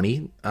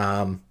 24-20,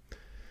 and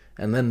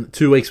then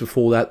 2 weeks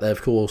before that, they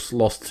of course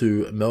lost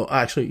to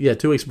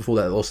 2 weeks before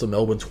that, they lost to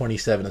Melbourne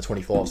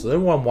 27-25, so they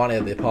won 1 out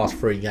of their past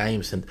 3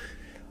 games, and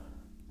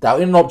they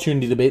were in an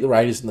opportunity to beat the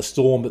Raiders and the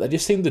Storm, but they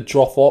just seem to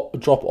drop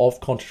off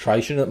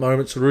concentration at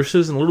moments, the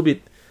Roosters, and a little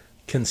bit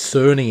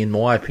concerning in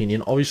my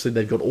opinion. Obviously,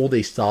 they've got all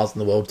these stars in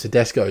the world.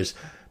 Tedesco's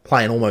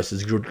playing almost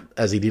as good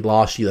as he did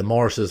last year. The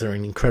Morrises are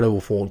in incredible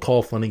form.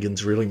 Kyle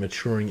Flanagan's really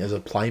maturing as a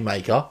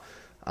playmaker,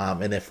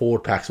 and their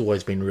forward pack's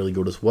always been really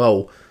good as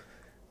well.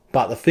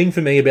 But the thing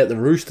for me about the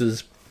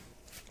Roosters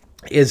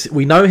is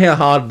we know how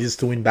hard it is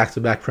to win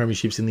back-to-back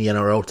premierships in the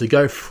NRL. To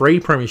go 3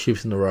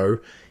 premierships in a row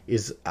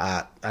is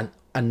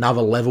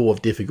another level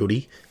of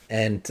difficulty,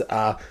 and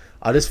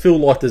I just feel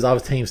like there's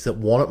other teams that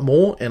want it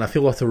more, and I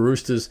feel like the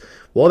Roosters,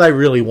 while they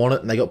really want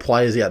it, and they got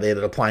players out there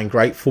that are playing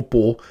great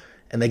football,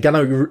 and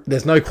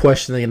there's no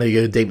question they're going to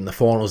go deep in the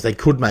finals. They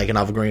could make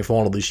another grand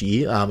final this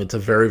year. It's a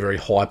very, very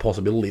high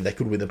possibility. They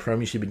could win the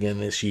premiership again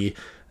this year.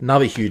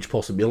 Another huge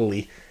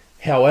possibility.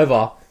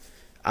 However,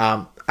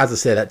 as I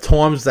said, at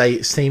times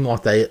they seem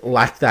like they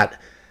lack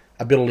that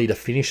ability to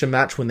finish a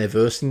match when they're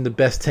versing the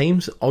best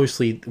teams.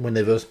 Obviously, when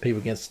they're versing people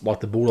against like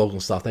the Bulldogs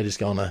and stuff, they just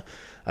go on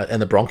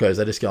and the Broncos,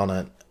 they just go on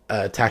a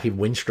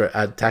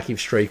attacking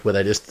streak where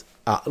they just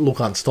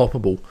look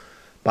unstoppable.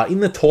 But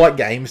in the tight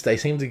games, they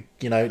seem to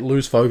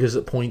lose focus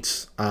at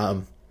points,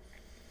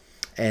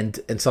 and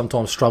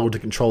sometimes struggle to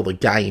control the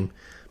game.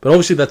 But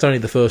obviously, that's only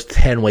the first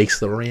 10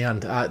 weeks of the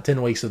round,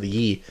 10 weeks of the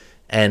year.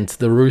 And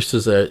the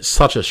Roosters are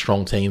such a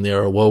strong team.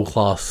 They're a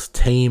world-class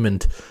team,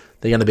 and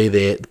they're going to be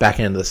there at the back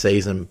end of the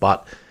season.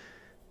 But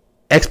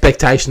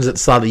expectations at the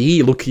start of the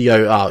year, you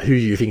go, who do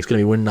you think is going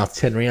to be winning after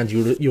 10 rounds?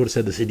 You would have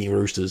said the Sydney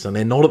Roosters, and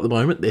they're not at the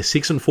moment. They're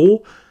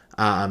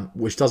 6-4,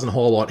 which doesn't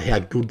highlight how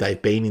good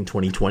they've been in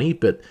 2020,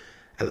 but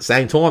at the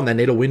same time, they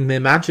need to win their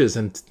matches,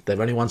 and they've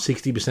only won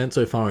 60%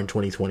 so far in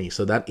 2020,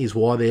 so that is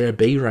why they're a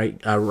B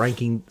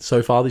ranking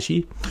so far this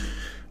year.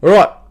 All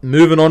right,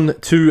 moving on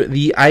to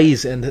the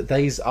A's, and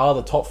these are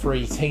the top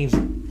 3 teams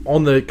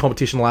on the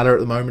competition ladder at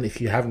the moment, if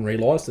you haven't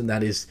realised, and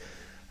that is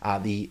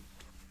the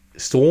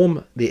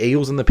Storm, the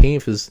Eels, and the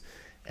Panthers,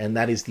 and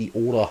that is the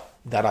order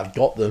that I've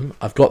got them.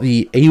 I've got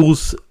the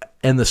Eels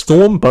and the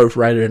Storm both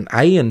rated an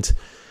A, and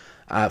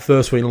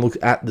first we're going to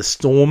look at the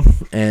Storm,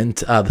 and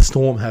the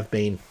Storm have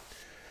been,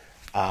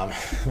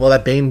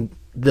 they've been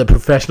the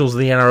professionals of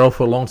the NRL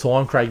for a long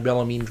time. Craig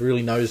Bellamy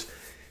really knows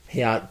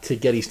how to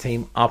get his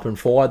team up and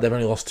fired. They've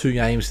only lost 2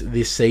 games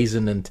this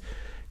season, and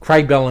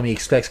Craig Bellamy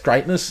expects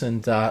greatness,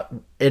 and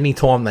any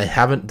time they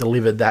haven't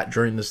delivered that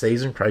during the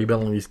season, Craig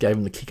Bellamy just gave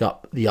them the kick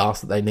up the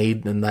arse that they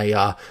need, and they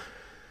are.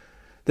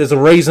 There's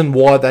a reason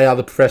why they are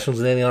the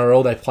professionals in the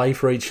NRL. They play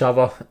for each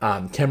other.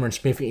 Cameron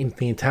Smith in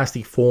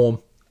fantastic form.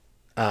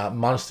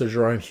 Munster,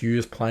 Jerome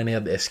Hughes playing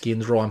out their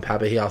skins. Ryan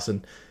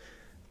Papenhuyzen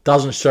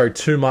doesn't show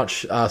too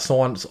much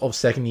signs of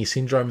second-year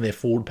syndrome in their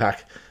forward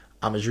pack.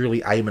 Is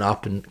really aiming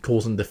up and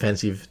causing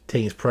defensive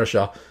teams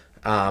pressure.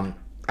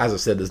 As I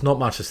said, there's not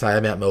much to say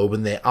about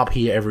Melbourne. They're up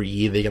here every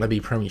year. They're going to be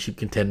premiership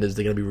contenders.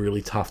 They're going to be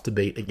really tough to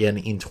beat again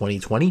in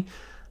 2020.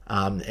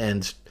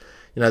 And,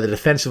 they're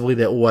defensively,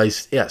 they're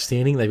always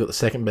outstanding. They've got the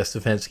second best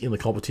defense in the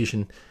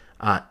competition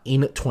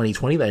in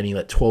 2020. They only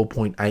let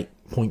 12.8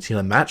 points in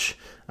a match.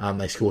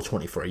 They score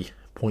 23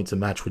 points a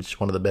match, which is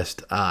one of the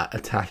best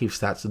attacking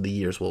stats of the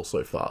year as well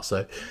so far.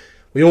 So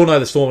we all know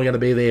the Storm are going to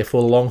be there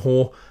for the long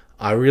haul.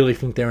 I really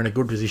think they're in a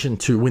good position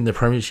to win the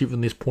premiership from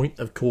this point.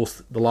 Of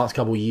course, the last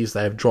couple of years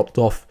they have dropped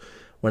off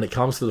when it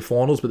comes to the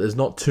finals, but there's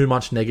not too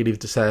much negative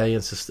to say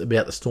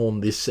about the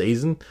Storm this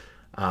season,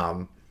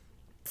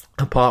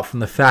 apart from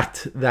the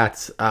fact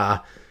that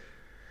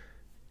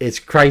it's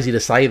crazy to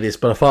say this,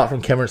 but apart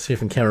from Cameron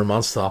Smith and Cameron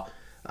Munster,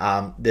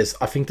 I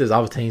think there's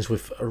other teams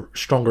with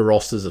stronger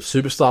rosters of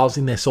superstars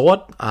in their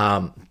side,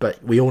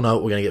 but we all know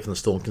what we're going to get from the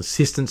Storm.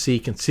 Consistency,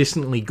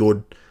 consistently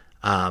good.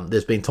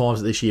 There's been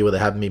times this year where they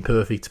haven't been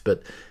perfect,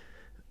 but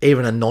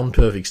even a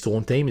non-perfect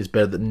Storm team is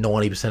better than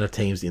 90% of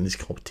teams in this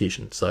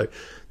competition. So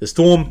the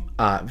Storm,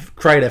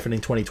 great effort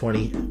in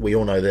 2020. We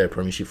all know they're a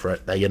premiership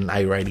threat. They get an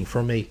A rating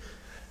from me.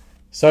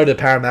 So do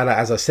Parramatta,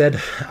 as I said.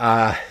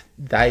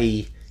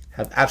 They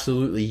have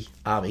absolutely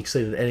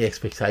exceeded any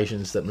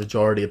expectations that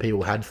majority of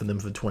people had for them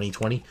for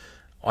 2020.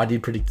 I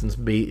did predict them to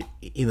be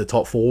in the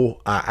top 4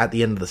 at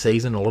the end of the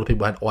season. A lot of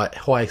people had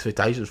high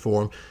expectations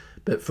for them.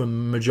 But for the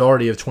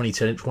majority of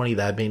 2020,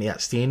 they have been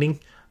outstanding.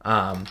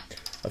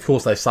 Of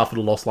course, they suffered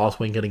a loss last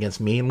weekend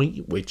against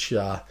Manly, which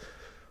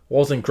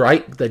wasn't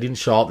great. They didn't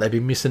show up. They've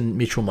been missing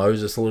Mitchell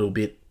Moses a little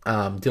bit.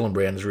 Dylan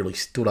Brown has really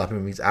stood up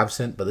when he's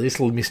absent, but they're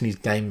still missing his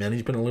game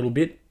management a little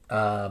bit.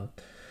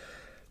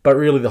 But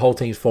really, the whole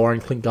team's firing.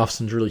 Clint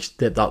Gutherson's really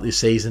stepped up this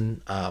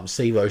season.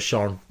 Sivo's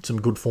shown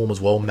some good form as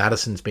well.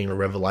 Madison's been a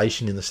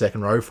revelation in the second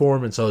row for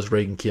him, and so has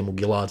Regan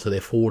Campbell-Gillard. So their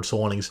forward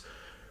signings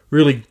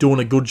really doing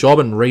a good job,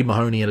 and Reid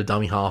Mahoney at a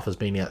dummy half has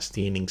been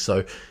outstanding.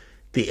 So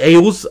the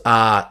Eels,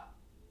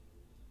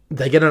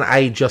 they get an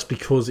A just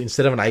because,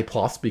 instead of an A+,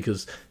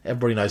 because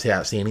everybody knows how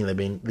outstanding they've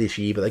been this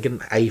year, but they get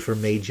an A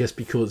from me just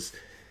because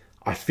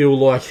I feel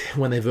like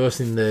when they're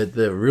versing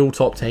the real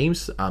top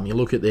teams, you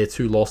look at their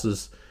 2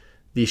 losses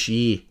this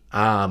year,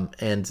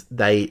 and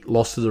they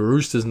lost to the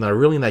Roosters, and they were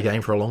really in that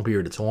game for a long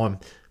period of time.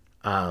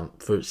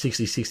 For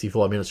 60,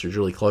 65 minutes, it was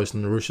really close,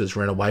 and the Roosters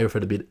ran away with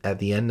it a bit at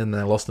the end, and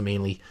they lost to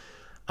Manly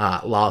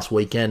last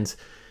weekend.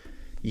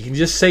 You can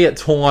just see at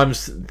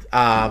times,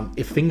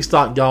 if things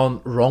start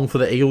going wrong for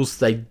the Eagles,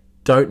 they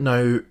don't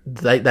know,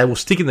 they will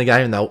stick in the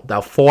game, and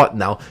they'll fight,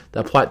 and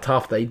they'll play it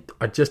tough.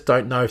 I just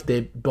don't know if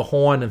they're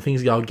behind and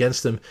things go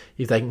against them,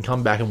 if they can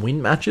come back and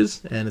win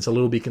matches, and it's a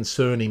little bit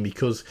concerning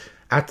because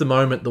at the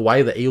moment, the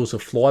way the Eels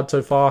have flied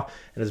so far,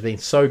 and has been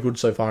so good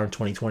so far in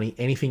 2020,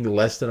 anything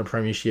less than a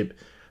premiership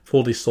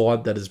for this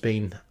side that has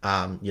been,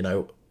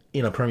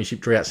 in a premiership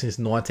drought since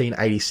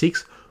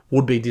 1986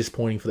 would be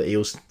disappointing for the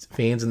Eels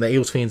fans. And the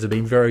Eels fans have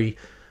been very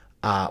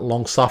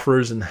long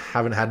sufferers and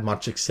haven't had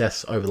much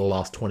success over the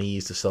last 20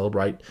 years to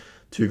celebrate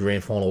 2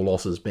 grand final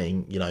losses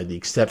being, the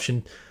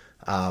exception.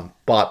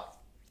 But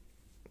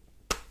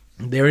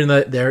they're in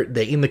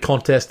the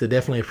contest. They're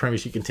definitely a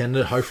premiership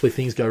contender. Hopefully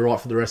things go right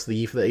for the rest of the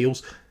year for the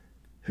Eels.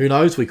 Who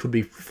knows? We could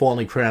be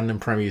finally crowning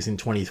them premiers in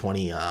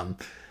 2020.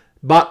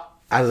 But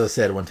as I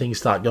said, when things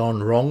start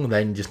going wrong,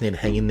 they just need to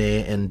hang in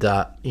there and,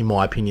 in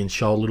my opinion,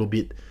 show a little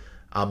bit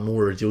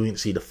more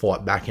resiliency to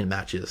fight back in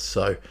matches.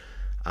 So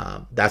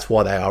that's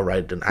why they are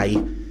rated an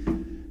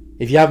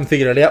A. If you haven't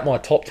figured it out, my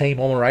top team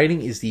on my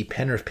rating is the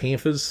Penrith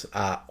Panthers.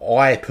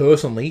 I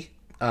personally,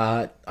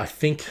 I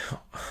think,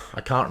 I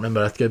can't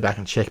remember, I have to go back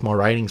and check my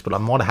ratings, but I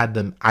might have had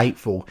them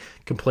 8th or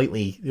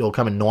completely, or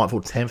coming 9th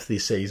or 10th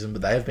this season,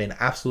 but they have been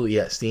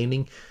absolutely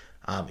outstanding.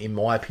 In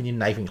my opinion,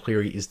 Nathan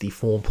Cleary is the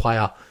form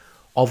player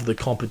of the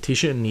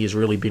competition. He has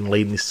really been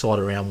leading this side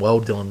around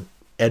well. Dylan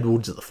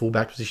Edwards at the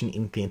fullback position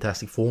in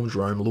fantastic form.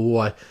 Jerome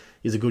Luai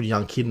is a good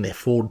young kid in their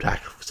forward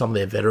pack. Some of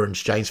their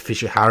veterans, James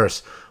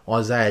Fisher-Harris,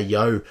 Isaiah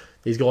Yeo,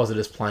 these guys are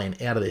just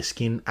playing out of their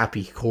skin.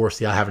 Appy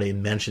Chorus, I haven't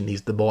even mentioned,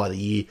 he's the buy of the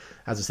year.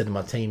 As I said in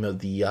my team of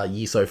the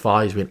year so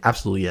far, he's been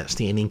absolutely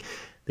outstanding.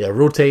 They're a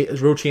real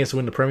chance to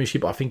win the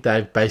premiership. I think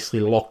they've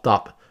basically locked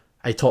up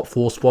a top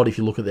 4 spot if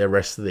you look at the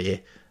rest of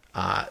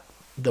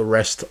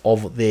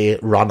their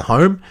run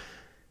home.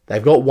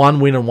 They've got 1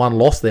 win and 1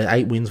 loss. They're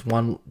 8 wins,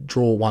 1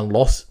 draw, 1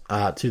 loss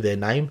to their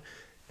name.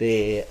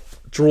 Their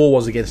draw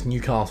was against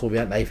Newcastle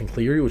without Nathan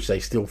Cleary, which they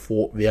still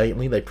fought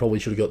valiantly. They probably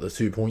should have got the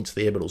 2 points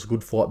there, but it was a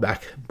good fight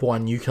back by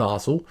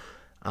Newcastle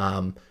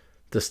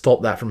to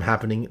stop that from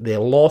happening. Their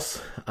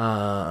loss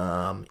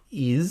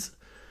is...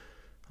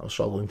 I'm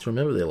struggling to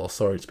remember their loss.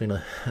 Sorry, it's been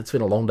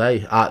a long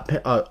day.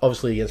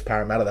 Obviously against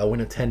Parramatta, they were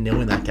winning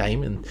 10-0 in that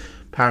game, and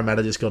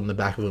Parramatta just got in the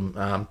back of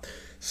them.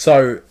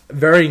 So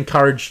very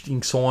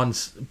encouraging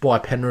signs by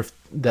Penrith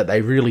that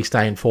they really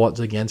stay in fights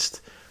against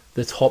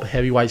the top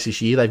heavyweights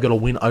this year. They've got a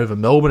win over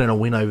Melbourne and a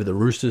win over the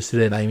Roosters to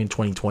their name in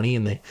 2020,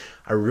 and they're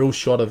a real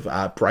shot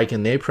of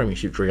breaking their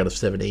premiership streak out of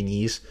 17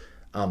 years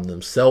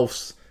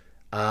themselves.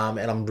 And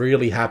I'm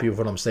really happy with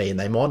what I'm seeing.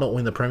 They might not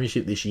win the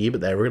premiership this year, but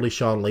they're really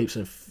showing leaps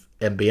and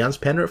bounds,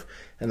 Penrith,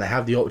 and they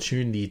have the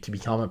opportunity to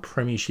become a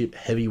premiership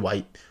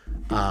heavyweight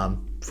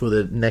for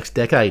the next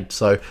decade.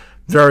 So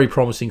very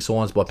promising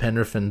signs by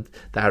Penrith, and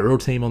they're a real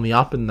team on the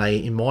up, and they,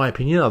 in my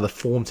opinion, are the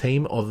form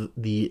team of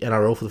the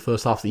NRL for the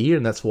first half of the year,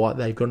 and that's why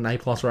they've got an A+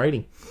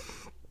 rating.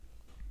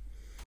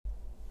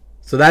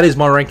 So that is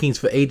my rankings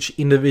for each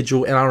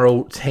individual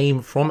NRL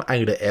team from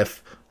A to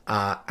F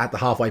at the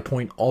halfway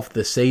point of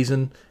the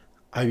season.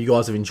 I hope you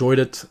guys have enjoyed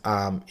it.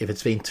 If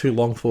it's been too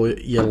long for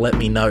you, let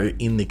me know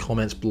in the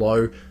comments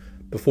below.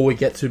 Before we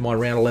get to my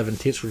round 11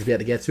 tips, which we're about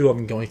to get to,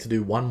 I'm going to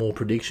do one more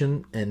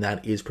prediction, and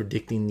that is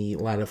predicting the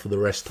ladder for the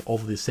rest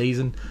of the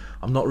season.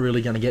 I'm not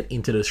really going to get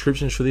into the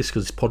descriptions for this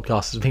because this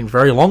podcast has been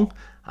very long,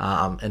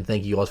 and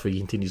thank you guys for your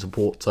continued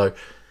support. So,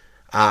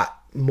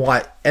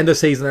 my end of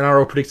season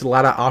NRL predicted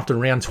ladder after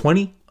round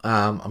 20.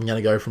 I'm going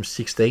to go from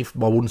 16th.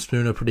 My wooden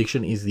spooner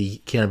prediction is the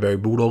Canterbury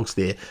Bulldogs.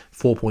 They're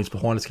 4 points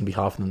behind. It's going to be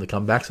hard for them to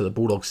come back. So the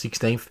Bulldogs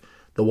 16th,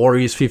 the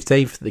Warriors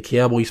 15th, the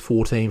Cowboys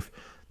 14th,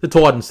 the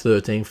Titans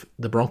 13th,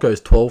 the Broncos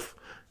 12th,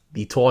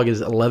 the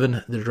Tigers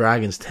 11th, the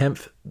Dragons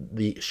 10th,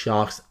 the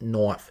Sharks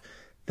 9th.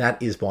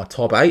 That is my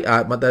top 8.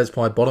 That is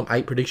my bottom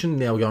 8 prediction.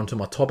 Now we're going to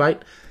my top 8.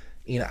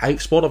 In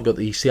 8th spot, I've got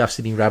the South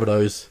Sydney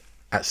Rabbitohs.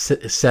 At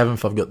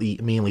 7th, I've got the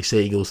Manly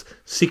Seagulls.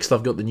 6th,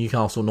 I've got the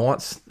Newcastle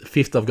Knights.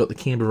 5th, I've got the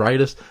Canberra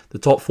Raiders. The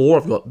top 4,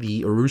 I've got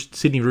the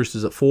Sydney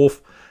Roosters at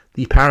 4th,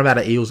 the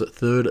Parramatta Eels at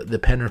 3rd, the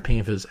Penrith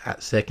Panthers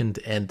at 2nd,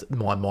 and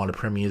my minor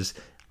premiers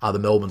are the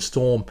Melbourne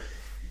Storm.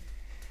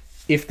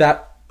 If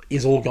that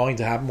is all going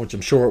to happen, which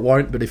I'm sure it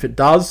won't, but if it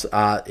does,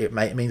 it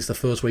means the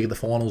first week of the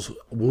finals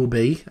will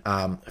be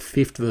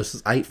 5th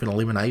versus 8th in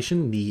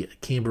elimination, the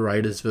Canberra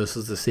Raiders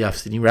versus the South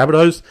Sydney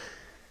Rabbitohs.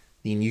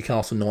 The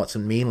Newcastle Knights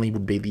and Manly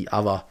would be the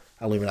other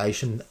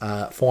elimination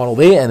final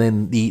there. And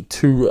then the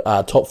 2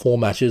 top 4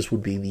 matches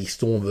would be the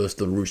Storm versus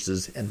the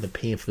Roosters and the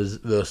Panthers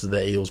versus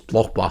the Eels.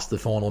 Blockbuster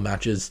final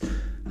matches.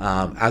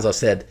 As I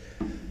said,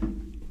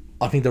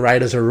 I think the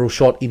Raiders are a real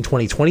shot in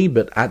 2020,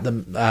 but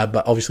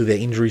but obviously their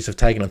injuries have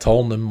taken a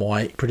toll on them.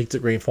 My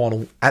predicted grand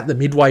final at the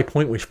midway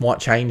point, which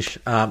might change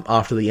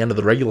after the end of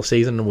the regular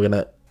season, and we're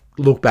going to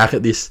look back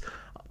at this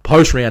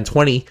post round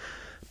 20.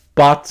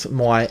 But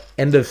my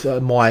end of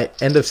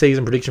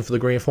season prediction for the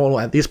grand final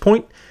at this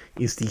point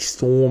is the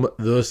Storm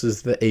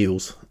versus the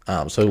Eels.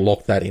 So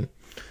lock that in.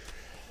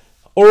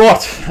 All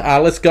right,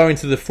 let's go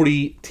into the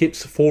footy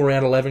tips for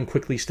round 11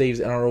 quickly.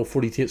 Steve's NRL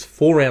footy tips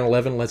for round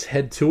 11. Let's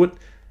head to it.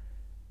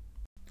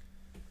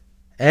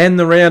 And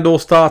the round all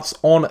starts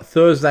on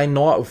Thursday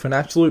night with an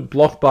absolute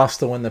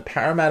blockbuster when the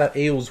Parramatta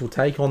Eels will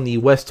take on the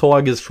West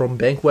Tigers from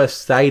Bankwest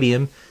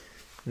Stadium.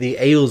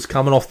 The Eels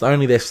coming off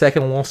only their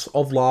second loss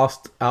of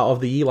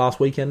the year last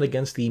weekend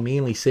against the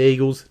Manly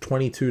Seagulls,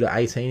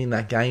 22-18 in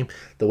that game.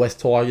 The West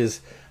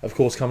Tigers, of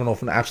course, coming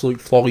off an absolute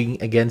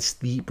flogging against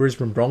the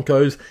Brisbane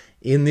Broncos.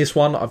 In this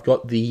one, I've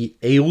got the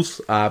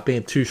Eels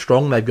being too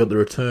strong. They've got the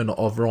return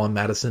of Ryan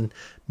Madison,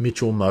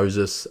 Mitchell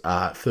Moses,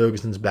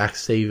 Ferguson's back,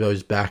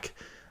 Sevo's back.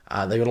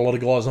 They've got a lot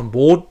of guys on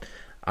board.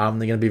 They're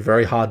going to be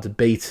very hard to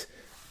beat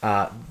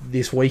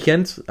this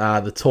weekend.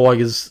 The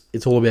Tigers,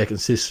 it's all about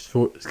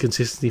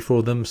consistency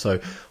for them. So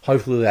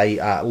hopefully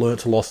they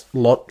learnt a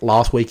lot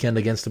last weekend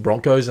against the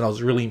Broncos. And I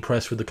was really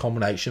impressed with the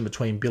combination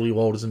between Billy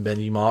Walters and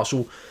Benji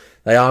Marshall.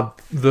 They are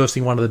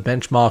versing one of the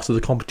benchmarks of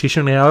the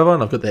competition, however,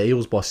 and I've got the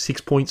Eels by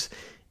 6 points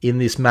in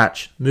this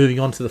match. Moving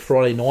on to the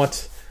Friday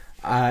night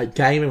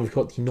game, and we've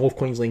got the North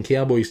Queensland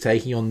Cowboys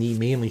taking on the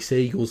Manly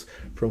Seagulls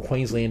from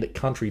Queensland at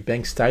Country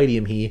Bank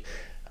Stadium here.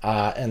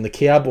 And the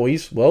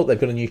Cowboys, well, they've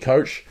got a new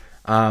coach.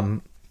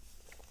 After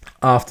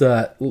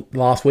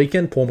last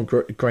weekend, Paul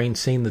McGreen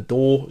shown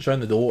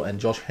the door, and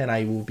Josh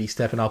Hannay will be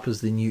stepping up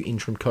as the new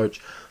interim coach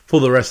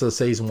for the rest of the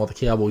season while the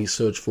Cowboys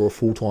search for a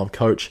full-time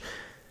coach.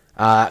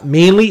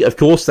 Manly, of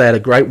course, they had a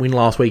great win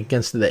last week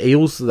against the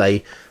Eels.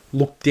 They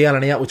looked down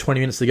and out with 20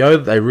 minutes to go.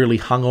 They really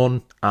hung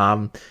on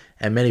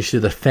and managed to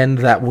defend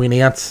that win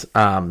out.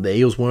 The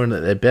Eels weren't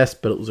at their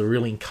best, but it was a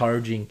really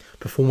encouraging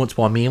performance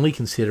by Manly,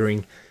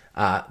 considering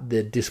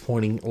the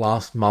disappointing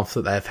last month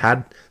that they've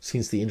had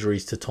since the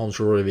injuries to Tom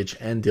Zorovic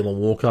and Dylan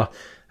Walker.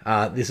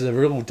 This is a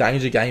real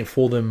danger game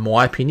for them, in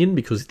my opinion,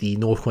 because the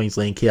North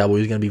Queensland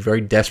Cowboys are going to be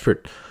very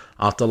desperate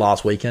after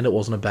last weekend. It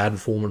wasn't a bad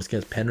performance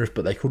against Penrith,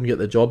 but they couldn't get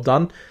the job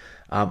done.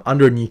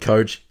 Under a new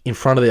coach, in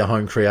front of their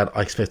home crowd,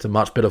 I expect a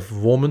much better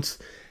performance.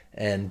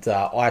 And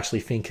I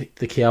actually think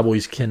the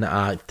Cowboys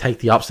can take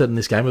the upset in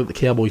this game. With the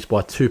Cowboys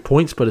by 2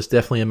 points, but it's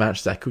definitely a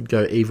match that could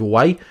go either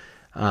way.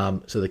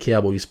 So the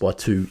Cowboys by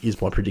 2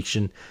 is my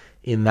prediction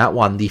in that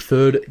one. The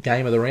third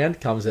game of the round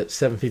comes at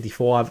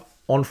 7:55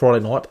 on Friday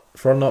night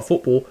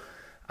football,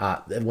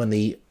 when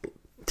the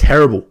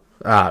terrible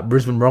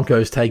Brisbane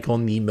Broncos take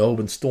on the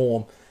Melbourne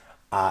Storm.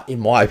 In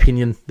my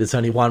opinion, there's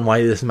only one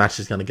way this match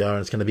is going to go, and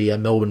it's going to be a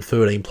Melbourne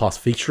 13+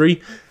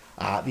 victory.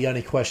 The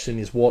only question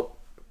is, what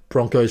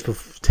Broncos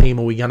team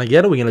are we going to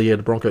get? Are we going to get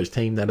a Broncos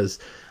team that is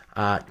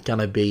going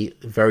to be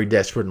very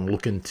desperate and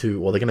looking to,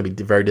 well, they're going to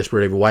be very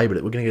desperate every way, but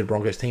we're going to get a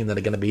Broncos team that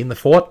are going to be in the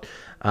fight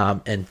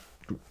and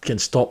can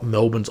stop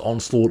Melbourne's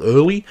onslaught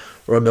early,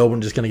 or are Melbourne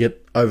just going to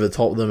get over the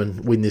top of them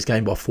and win this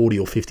game by 40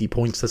 or 50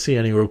 points? That's the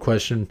only real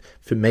question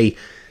for me.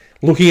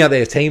 Looking at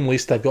their team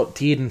list, they've got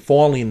Dearden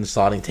finally in the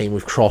starting team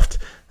with Croft.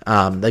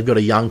 They've got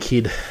a young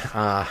kid who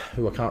I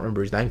can't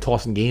remember his name,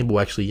 Tyson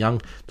Gamble, actually,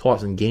 young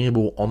Tyson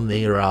Gamble on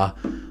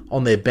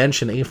their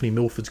bench, and Anthony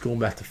Milford's gone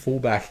back to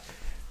fullback.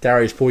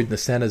 Darius Boyd in the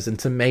centres, and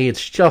to me,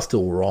 it's just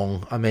all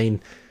wrong. I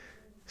mean,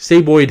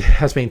 Steve Boyd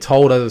has been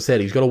told, as I said,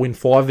 he's got to win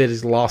 5 of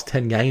his last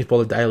 10 games by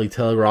the Daily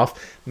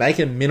Telegraph,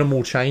 making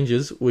minimal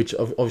changes, which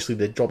obviously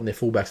they're dropping their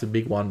fullback's a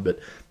big one, but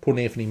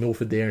putting Anthony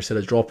Milford there instead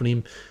of dropping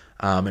him,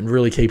 and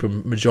really keep a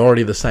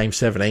majority of the same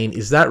 17.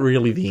 Is that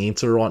really the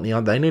answer right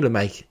now? They need to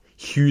make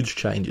huge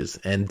changes,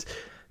 and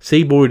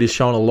Steve Boyd is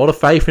showing a lot of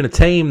faith in a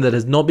team that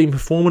has not been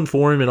performing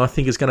for him, and I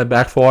think it's going to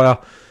backfire.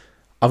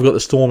 I've got the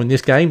Storm in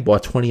this game by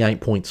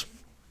 28 points.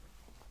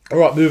 All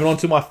right, moving on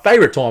to my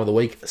favourite time of the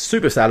week,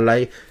 Super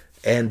Saturday,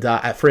 and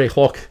at 3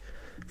 o'clock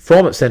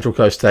from Central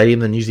Coast Stadium,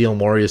 the New Zealand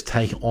Warriors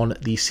take on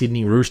the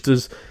Sydney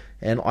Roosters,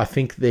 and I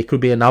think there could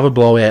be another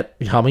blowout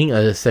coming,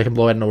 a second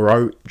blowout in a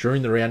row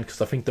during the round,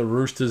 because I think the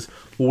Roosters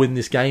will win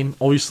this game.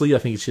 Obviously, I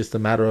think it's just a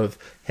matter of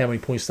how many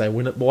points they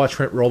win it by.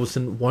 Trent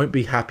Robinson won't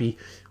be happy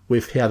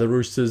with how the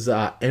Roosters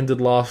ended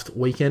last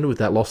weekend with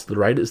that loss to the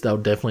Raiders. They were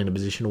definitely in a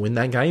position to win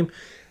that game.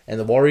 And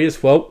the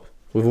Warriors, well,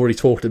 we've already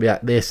talked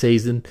about their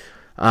season,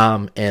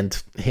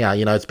 and how,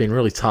 it's been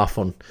really tough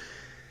on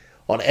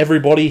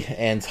everybody,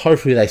 and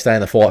hopefully they stay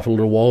in the fight for a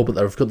little while, but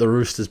they've got the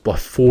Roosters by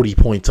 40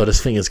 points. I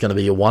just think it's going to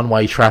be a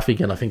one-way traffic,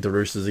 and I think the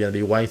Roosters are going to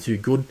be way too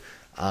good.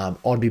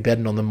 I'd be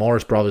betting on the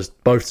Morris brothers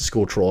both to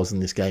score tries in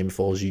this game if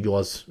I was you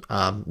guys,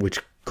 which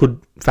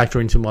could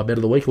factor into my bet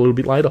of the week a little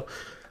bit later.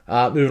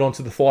 Moving on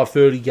to the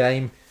 5:30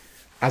 game.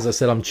 As I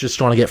said, I'm just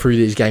trying to get through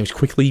these games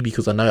quickly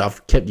because I know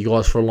I've kept you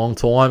guys for a long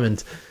time,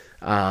 and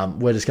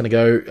we're just going to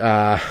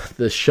go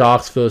the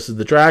Sharks versus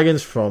the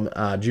Dragons from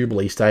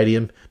Jubilee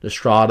Stadium,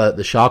 Strata.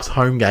 The Sharks'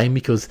 home game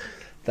because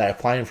they are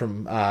playing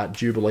from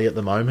Jubilee at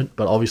the moment,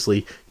 but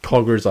obviously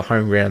Cogger is a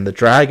home ground. The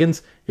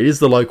Dragons, it is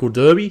the local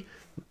derby.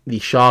 The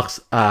Sharks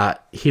are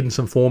hitting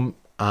some form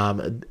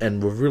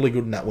and were really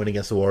good in that win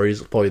against the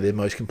Warriors. Probably their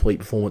most complete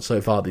performance so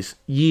far this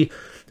year.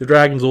 The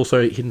Dragons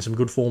also hitting some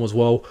good form as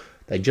well.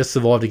 They just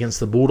survived against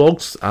the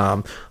Bulldogs.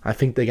 I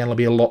think they're going to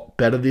be a lot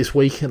better this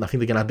week, and I think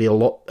they're going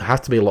to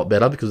have to be a lot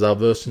better because they're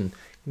versing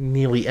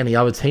nearly any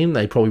other team.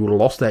 They probably would have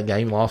lost that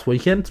game last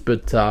weekend,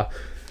 but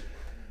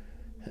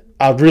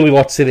I'd really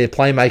like to see their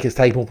playmakers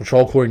take more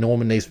control. Corey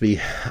Norman needs to be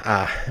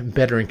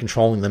better in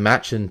controlling the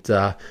match, and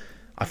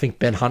I think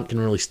Ben Hunt can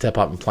really step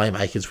up and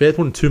playmakers. Without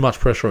putting too much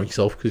pressure on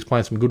himself because he's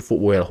playing some good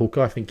football out of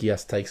hooker. I think he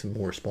has to take some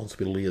more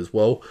responsibility as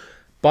well.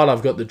 But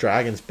I've got the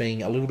Dragons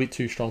being a little bit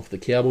too strong for the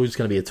Cowboys. It's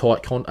going to be a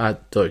tight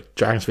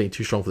Dragons being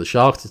too strong for the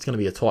Sharks. It's going to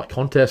be a tight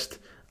contest.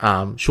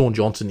 Sean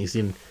Johnson is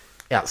in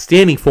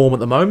outstanding form at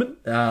the moment,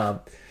 and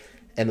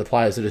the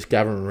players are just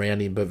gathering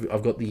around him. But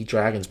I've got the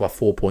Dragons by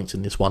 4 points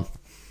in this one.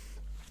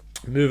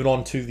 Moving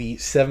on to the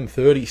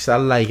 7:30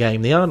 Saturday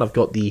game now, and we've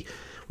got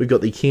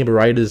the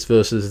Canberra Raiders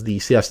versus the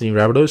South Sydney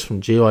Rabbitohs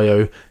from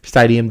GIO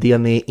Stadium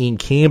down there in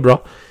Canberra,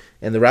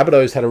 and the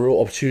Rabbitohs had a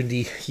real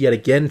opportunity yet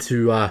again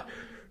to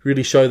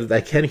really show that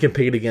they can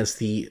compete against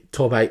the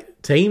top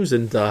 8 teams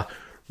and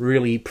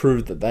really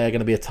prove that they are going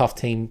to be a tough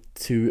team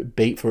to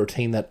beat for a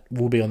team that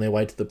will be on their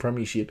way to the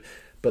premiership.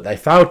 But they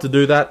failed to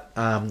do that.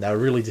 They were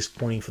really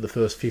disappointing for the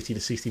first 50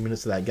 to 60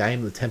 minutes of that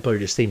game. The tempo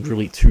just seemed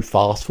really too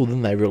fast for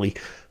them. They really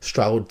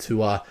struggled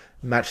to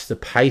match the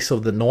pace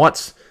of the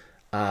Knights.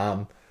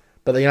 But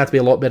they're going to have to be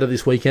a lot better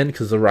this weekend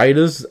because the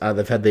Raiders,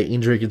 they've had their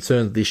injury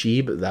concerns this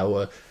year, but they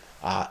were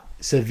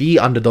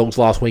severe underdogs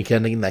last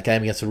weekend in that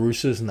game against the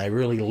Roosters, and they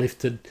really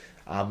lifted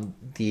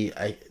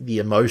the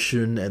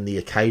emotion and the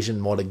occasion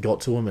might have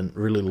got to him and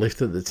really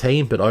lifted the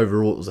team. But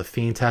overall, it was a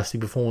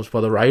fantastic performance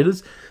by the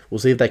Raiders. We'll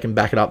see if they can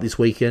back it up this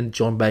weekend.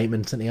 John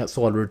Bateman's an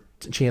outside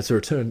chance to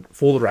return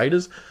for the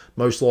Raiders.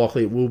 Most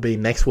likely it will be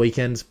next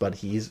weekend, but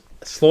he is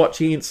a slight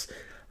chance.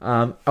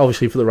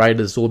 Obviously, for the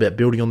Raiders, it's all about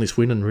building on this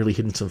win and really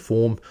hitting some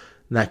form.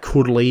 And that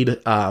could lead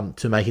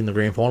to making the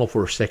grand final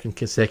for a second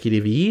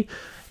consecutive year.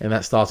 And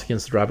that starts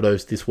against the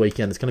Rabbitohs this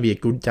weekend. It's going to be a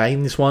good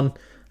game, this one.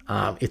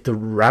 If the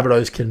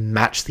Rabbitohs can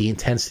match the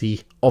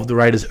intensity of the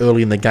Raiders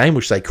early in the game,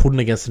 which they couldn't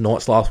against the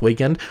Knights last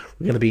weekend,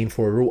 we're going to be in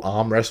for a real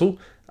arm wrestle.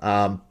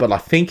 But I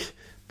think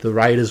the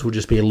Raiders will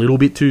just be a little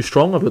bit too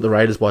strong. I've got the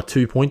Raiders by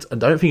 2 points. I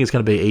don't think it's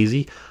going to be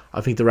easy. I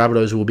think the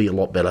Rabbitohs will be a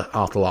lot better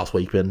after last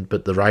weekend.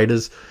 But the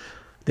Raiders,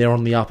 they're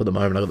on the up at the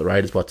moment. I've got the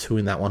Raiders by 2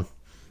 in that one.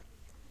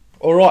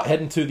 All right,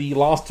 heading to the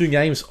last 2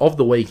 games of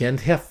the weekend.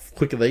 How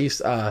quick are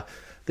these?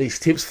 These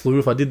tips flew.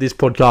 If I did this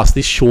podcast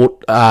this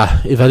short,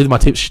 if I did my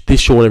tips this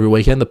short every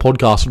weekend, the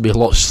podcast would be a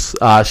lot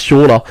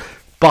shorter.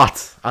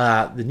 But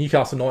the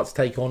Newcastle Knights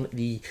take on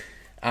the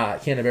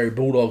Canterbury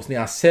Bulldogs.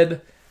 Now, I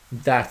said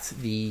that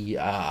the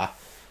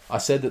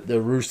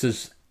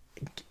Roosters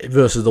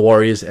versus the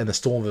Warriors and the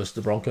Storm versus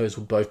the Broncos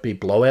would both be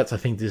blowouts. I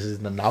think this is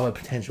another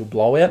potential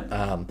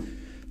blowout.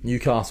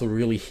 Newcastle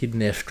really hidden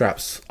their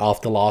straps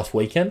after last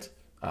weekend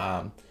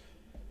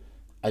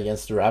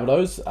against the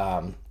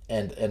Rabbitohs.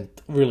 And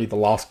really the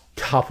last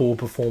couple of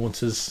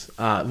performances,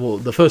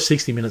 the first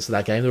 60 minutes of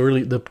that game,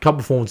 the couple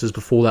performances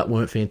before that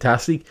weren't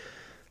fantastic.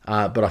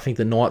 But I think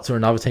the Knights are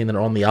another team that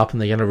are on the up, and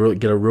they're going to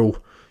get a real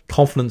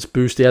confidence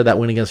boost out of that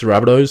win against the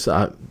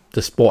Rabbitohs,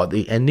 despite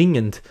the ending.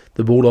 And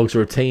the Bulldogs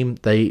are a team,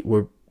 they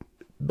were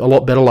a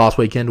lot better last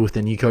weekend with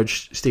their new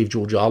coach, Steve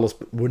Georgalis,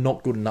 but were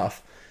not good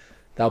enough.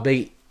 They'll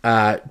be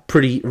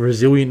pretty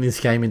resilient in this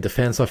game in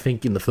defence, I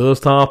think, in the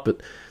first half, but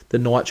the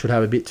Knights should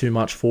have a bit too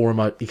much for them.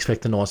 I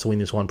expect the Knights to win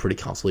this one pretty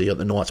comfortably. You got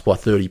the Knights by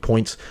 30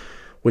 points,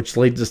 which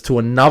leads us to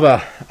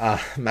another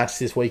match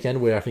this weekend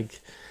where I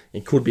think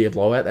it could be a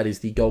blowout. That is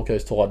the Gold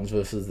Coast Titans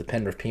versus the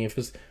Penrith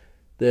Panthers.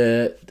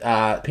 The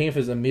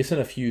Panthers are missing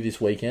a few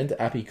this weekend.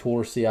 Api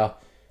Korosia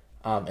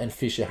and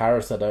Fisher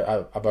Harris,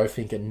 I both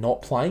think, are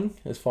not playing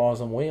as far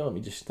as I'm aware. Let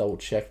me just double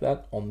check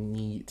that on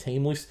the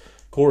team list.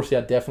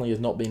 Korosia definitely has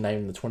not been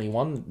named in the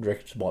 21. I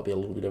reckon there might be a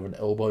little bit of an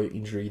elbow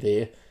injury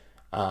there.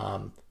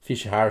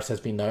 Fisher Harris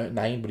has been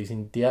named, but he's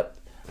in doubt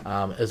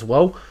as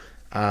well.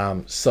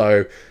 And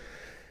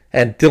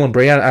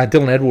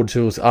Dylan Edwards,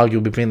 who was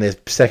arguably been their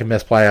second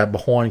best player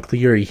behind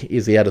Cleary,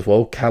 is out as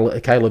well.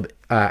 Caleb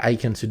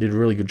Aikens, who did a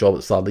really good job at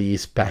the start of the year,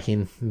 is back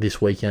in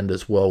this weekend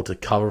as well to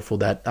cover for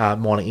that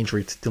minor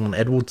injury to Dylan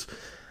Edwards.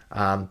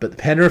 But the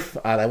Penrith,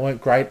 they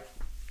weren't great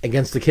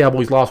against the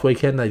Cowboys last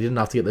weekend. They didn't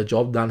have to get their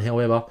job done.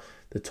 However,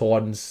 the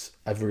Titans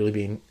have really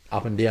been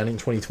up and down in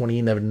 2020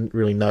 and never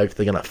really know if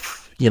they're going to,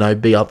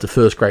 be up to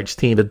first grade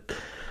standard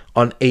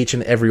on each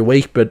and every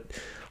week. But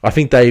I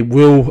think they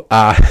will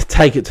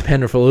take it to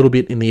Penrith a little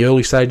bit in the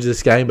early stages of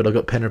this game, but I've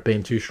got Penrith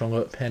being too strong.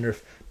 I've got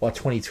Penrith by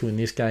 22 in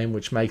this game,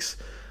 which makes,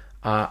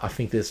 I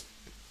think there's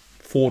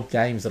 4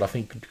 games that I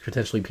think could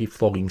potentially be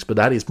floggings. But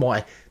that is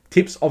my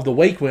tips of the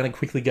week. We're going to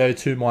quickly go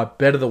to my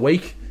bet of the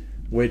week,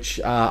 which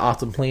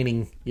after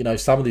planning,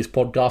 some of this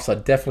podcast, I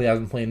definitely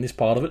haven't planned this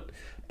part of it.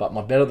 But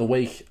my bet of the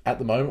week at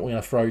the moment, we're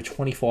going to throw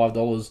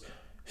 $25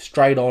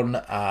 straight on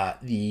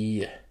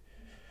the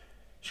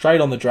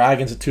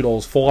Dragons at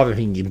 $2.05. I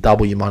think you can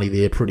double your money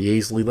there pretty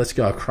easily. Let's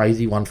go a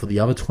crazy one for the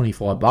other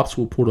 $25.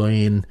 We'll put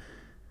in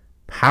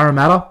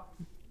Parramatta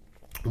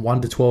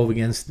 1-12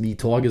 against the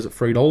Tigers at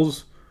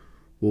 $3.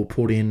 We'll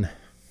put in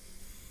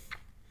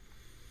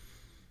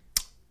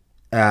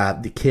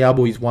the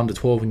Cowboys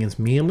 1-12 against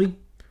Manly.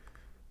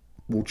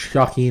 We'll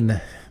chuck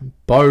in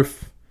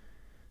both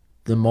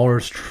the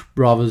Morris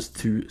brothers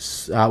to...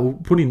 we'll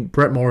put in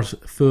Brett Morris,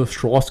 first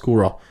try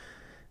scorer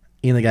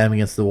in the game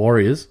against the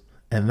Warriors.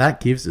 And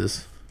that gives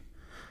us...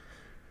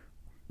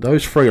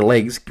 Those 3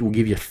 legs will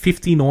give you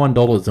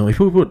 $59. And if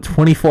we put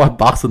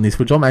 $25 on this,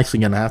 which I'm actually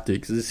going to have to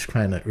because this is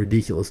kind of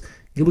ridiculous,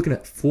 you're looking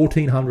at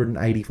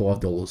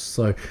 $1,485.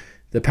 So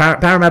the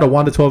Parramatta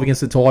 1-12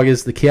 against the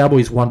Tigers. The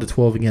Cowboys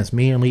 1-12 against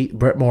Manly.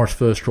 Brett Morris,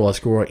 first try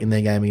scorer in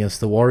their game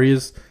against the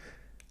Warriors.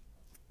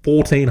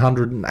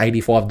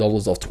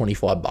 $1,485 off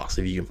 $25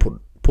 if you can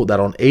put that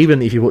on.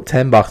 Even if you put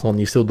 $10 on,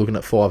 you're still looking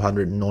at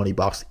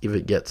 $590 if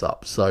it gets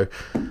up. So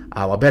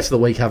my bets of the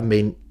week haven't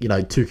been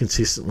too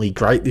consistently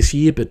great this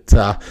year, but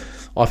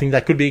I think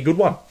that could be a good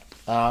one.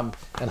 And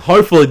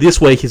hopefully this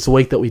week is the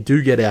week that we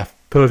do get our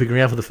perfect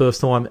round for the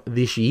first time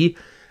this year.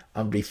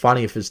 It'd be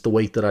funny if it's the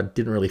week that I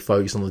didn't really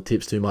focus on the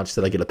tips too much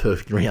that I get a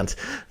perfect round.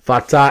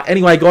 But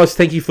anyway, guys,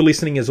 thank you for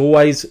listening as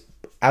always.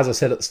 As I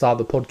said at the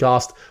start of the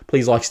podcast,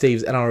 please like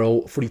Steve's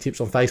NRL Footy Tips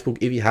on Facebook.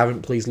 If you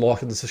haven't, please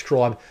like and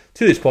subscribe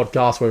to this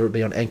podcast, whether it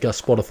be on Anchor,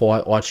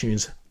 Spotify,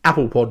 iTunes,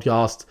 Apple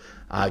Podcasts,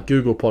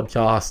 Google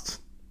Podcasts,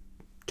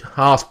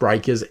 Cast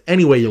Breakers,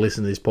 anywhere you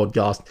listen to this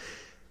podcast.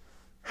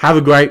 Have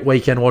a great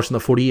weekend watching the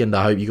footy, and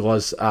I hope you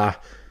guys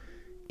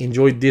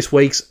enjoyed this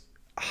week's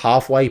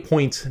halfway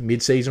point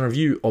mid-season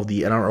review of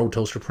the NRL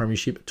Telstra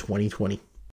Premiership 2020.